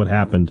obviously what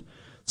happened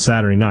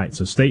Saturday night.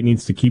 So State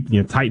needs to keep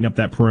tighten up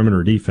that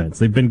perimeter defense.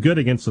 They've been good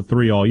against the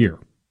three all year,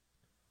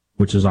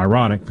 which is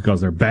ironic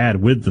because they're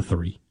bad with the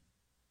three.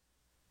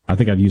 I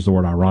think I've used the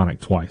word ironic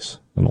twice.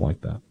 I don't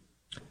like that.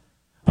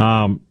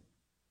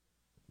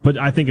 But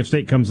I think if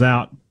State comes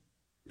out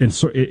and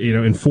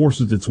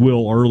enforces its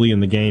will early in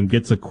the game,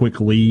 gets a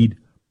quick lead,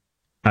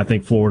 I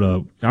think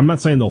Florida, I'm not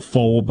saying they'll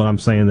fold, but I'm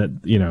saying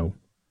that,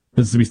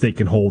 Mississippi State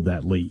can hold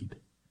that lead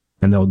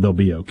and they'll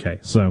be okay.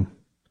 So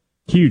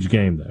huge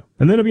game though.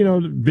 And then it'll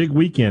be, big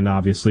weekend,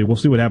 obviously. We'll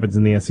see what happens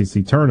in the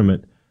SEC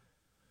tournament.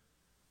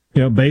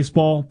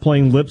 Baseball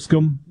playing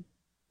Lipscomb.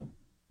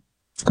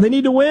 They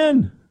need to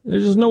win.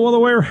 There's just no other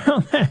way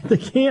around that. They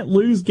can't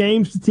lose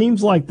games to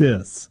teams like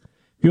this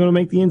if you want to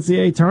make the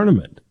NCAA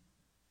tournament.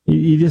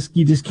 You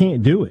just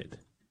can't do it.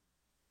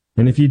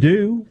 And if you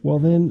do, well,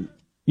 then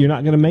you're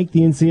not going to make the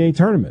NCAA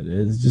tournament.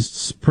 It's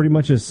just pretty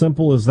much as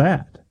simple as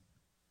that.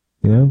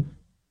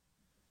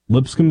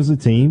 Lipscomb is a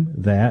team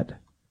that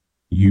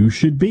you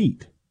should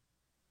beat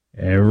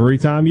every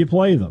time you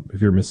play them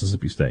if you're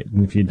Mississippi State.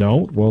 And if you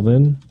don't, well,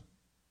 then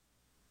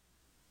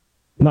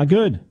not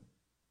good.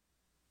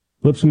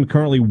 Lipscomb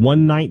currently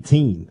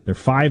 119. They're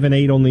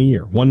 5-8 on the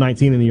year.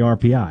 119 in the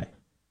RPI.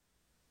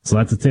 So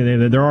that's a team.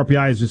 Their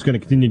RPI is just going to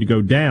continue to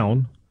go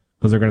down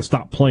because they're going to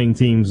stop playing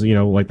teams,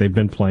 like they've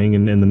been playing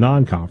in the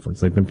non-conference.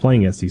 They've been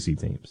playing SEC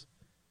teams.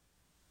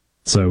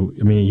 So,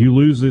 you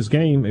lose this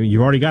game.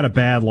 You've already got a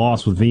bad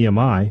loss with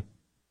VMI.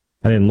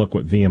 I didn't look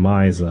what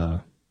VMI's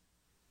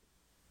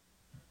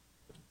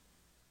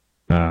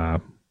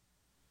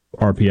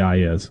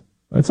RPI is.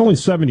 It's only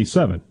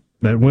 77.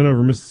 That win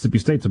over Mississippi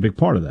State's a big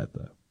part of that,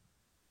 though.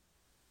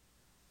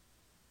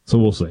 So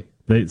we'll see.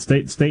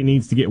 State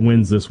needs to get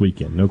wins this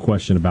weekend, no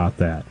question about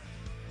that.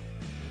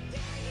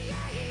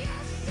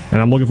 And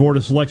I'm looking forward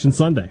to Selection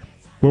Sunday,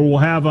 where we'll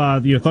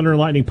have the Thunder and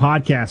Lightning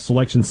podcast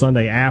Selection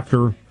Sunday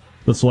after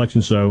the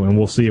selection show, and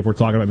we'll see if we're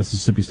talking about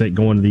Mississippi State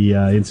going to the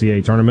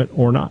NCAA tournament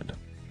or not.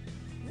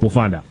 We'll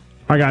find out.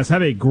 All right, guys,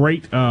 have a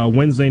great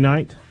Wednesday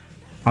night.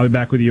 I'll be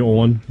back with you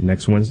on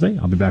next Wednesday.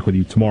 I'll be back with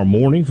you tomorrow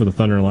morning for the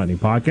Thunder and Lightning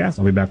podcast.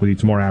 I'll be back with you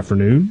tomorrow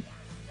afternoon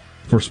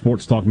for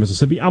Sports Talk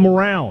Mississippi. I'm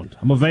around.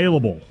 I'm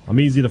available. I'm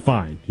easy to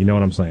find. You know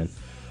what I'm saying.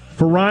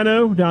 For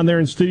Rhino down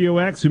there in Studio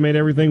X, who made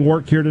everything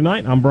work here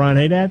tonight, I'm Brian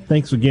Haydad.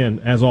 Thanks again,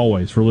 as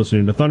always, for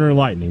listening to Thunder and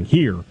Lightning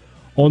here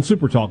on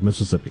Super Talk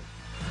Mississippi.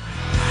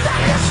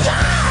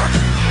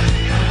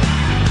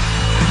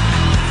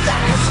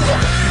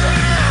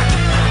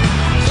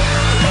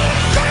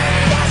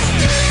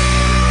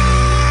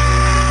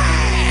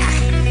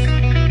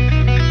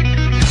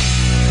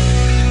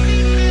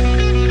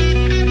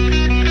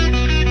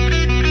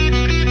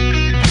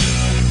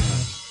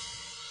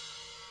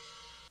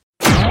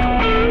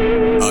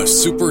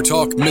 Super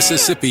Talk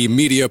Mississippi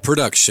Media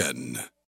Production.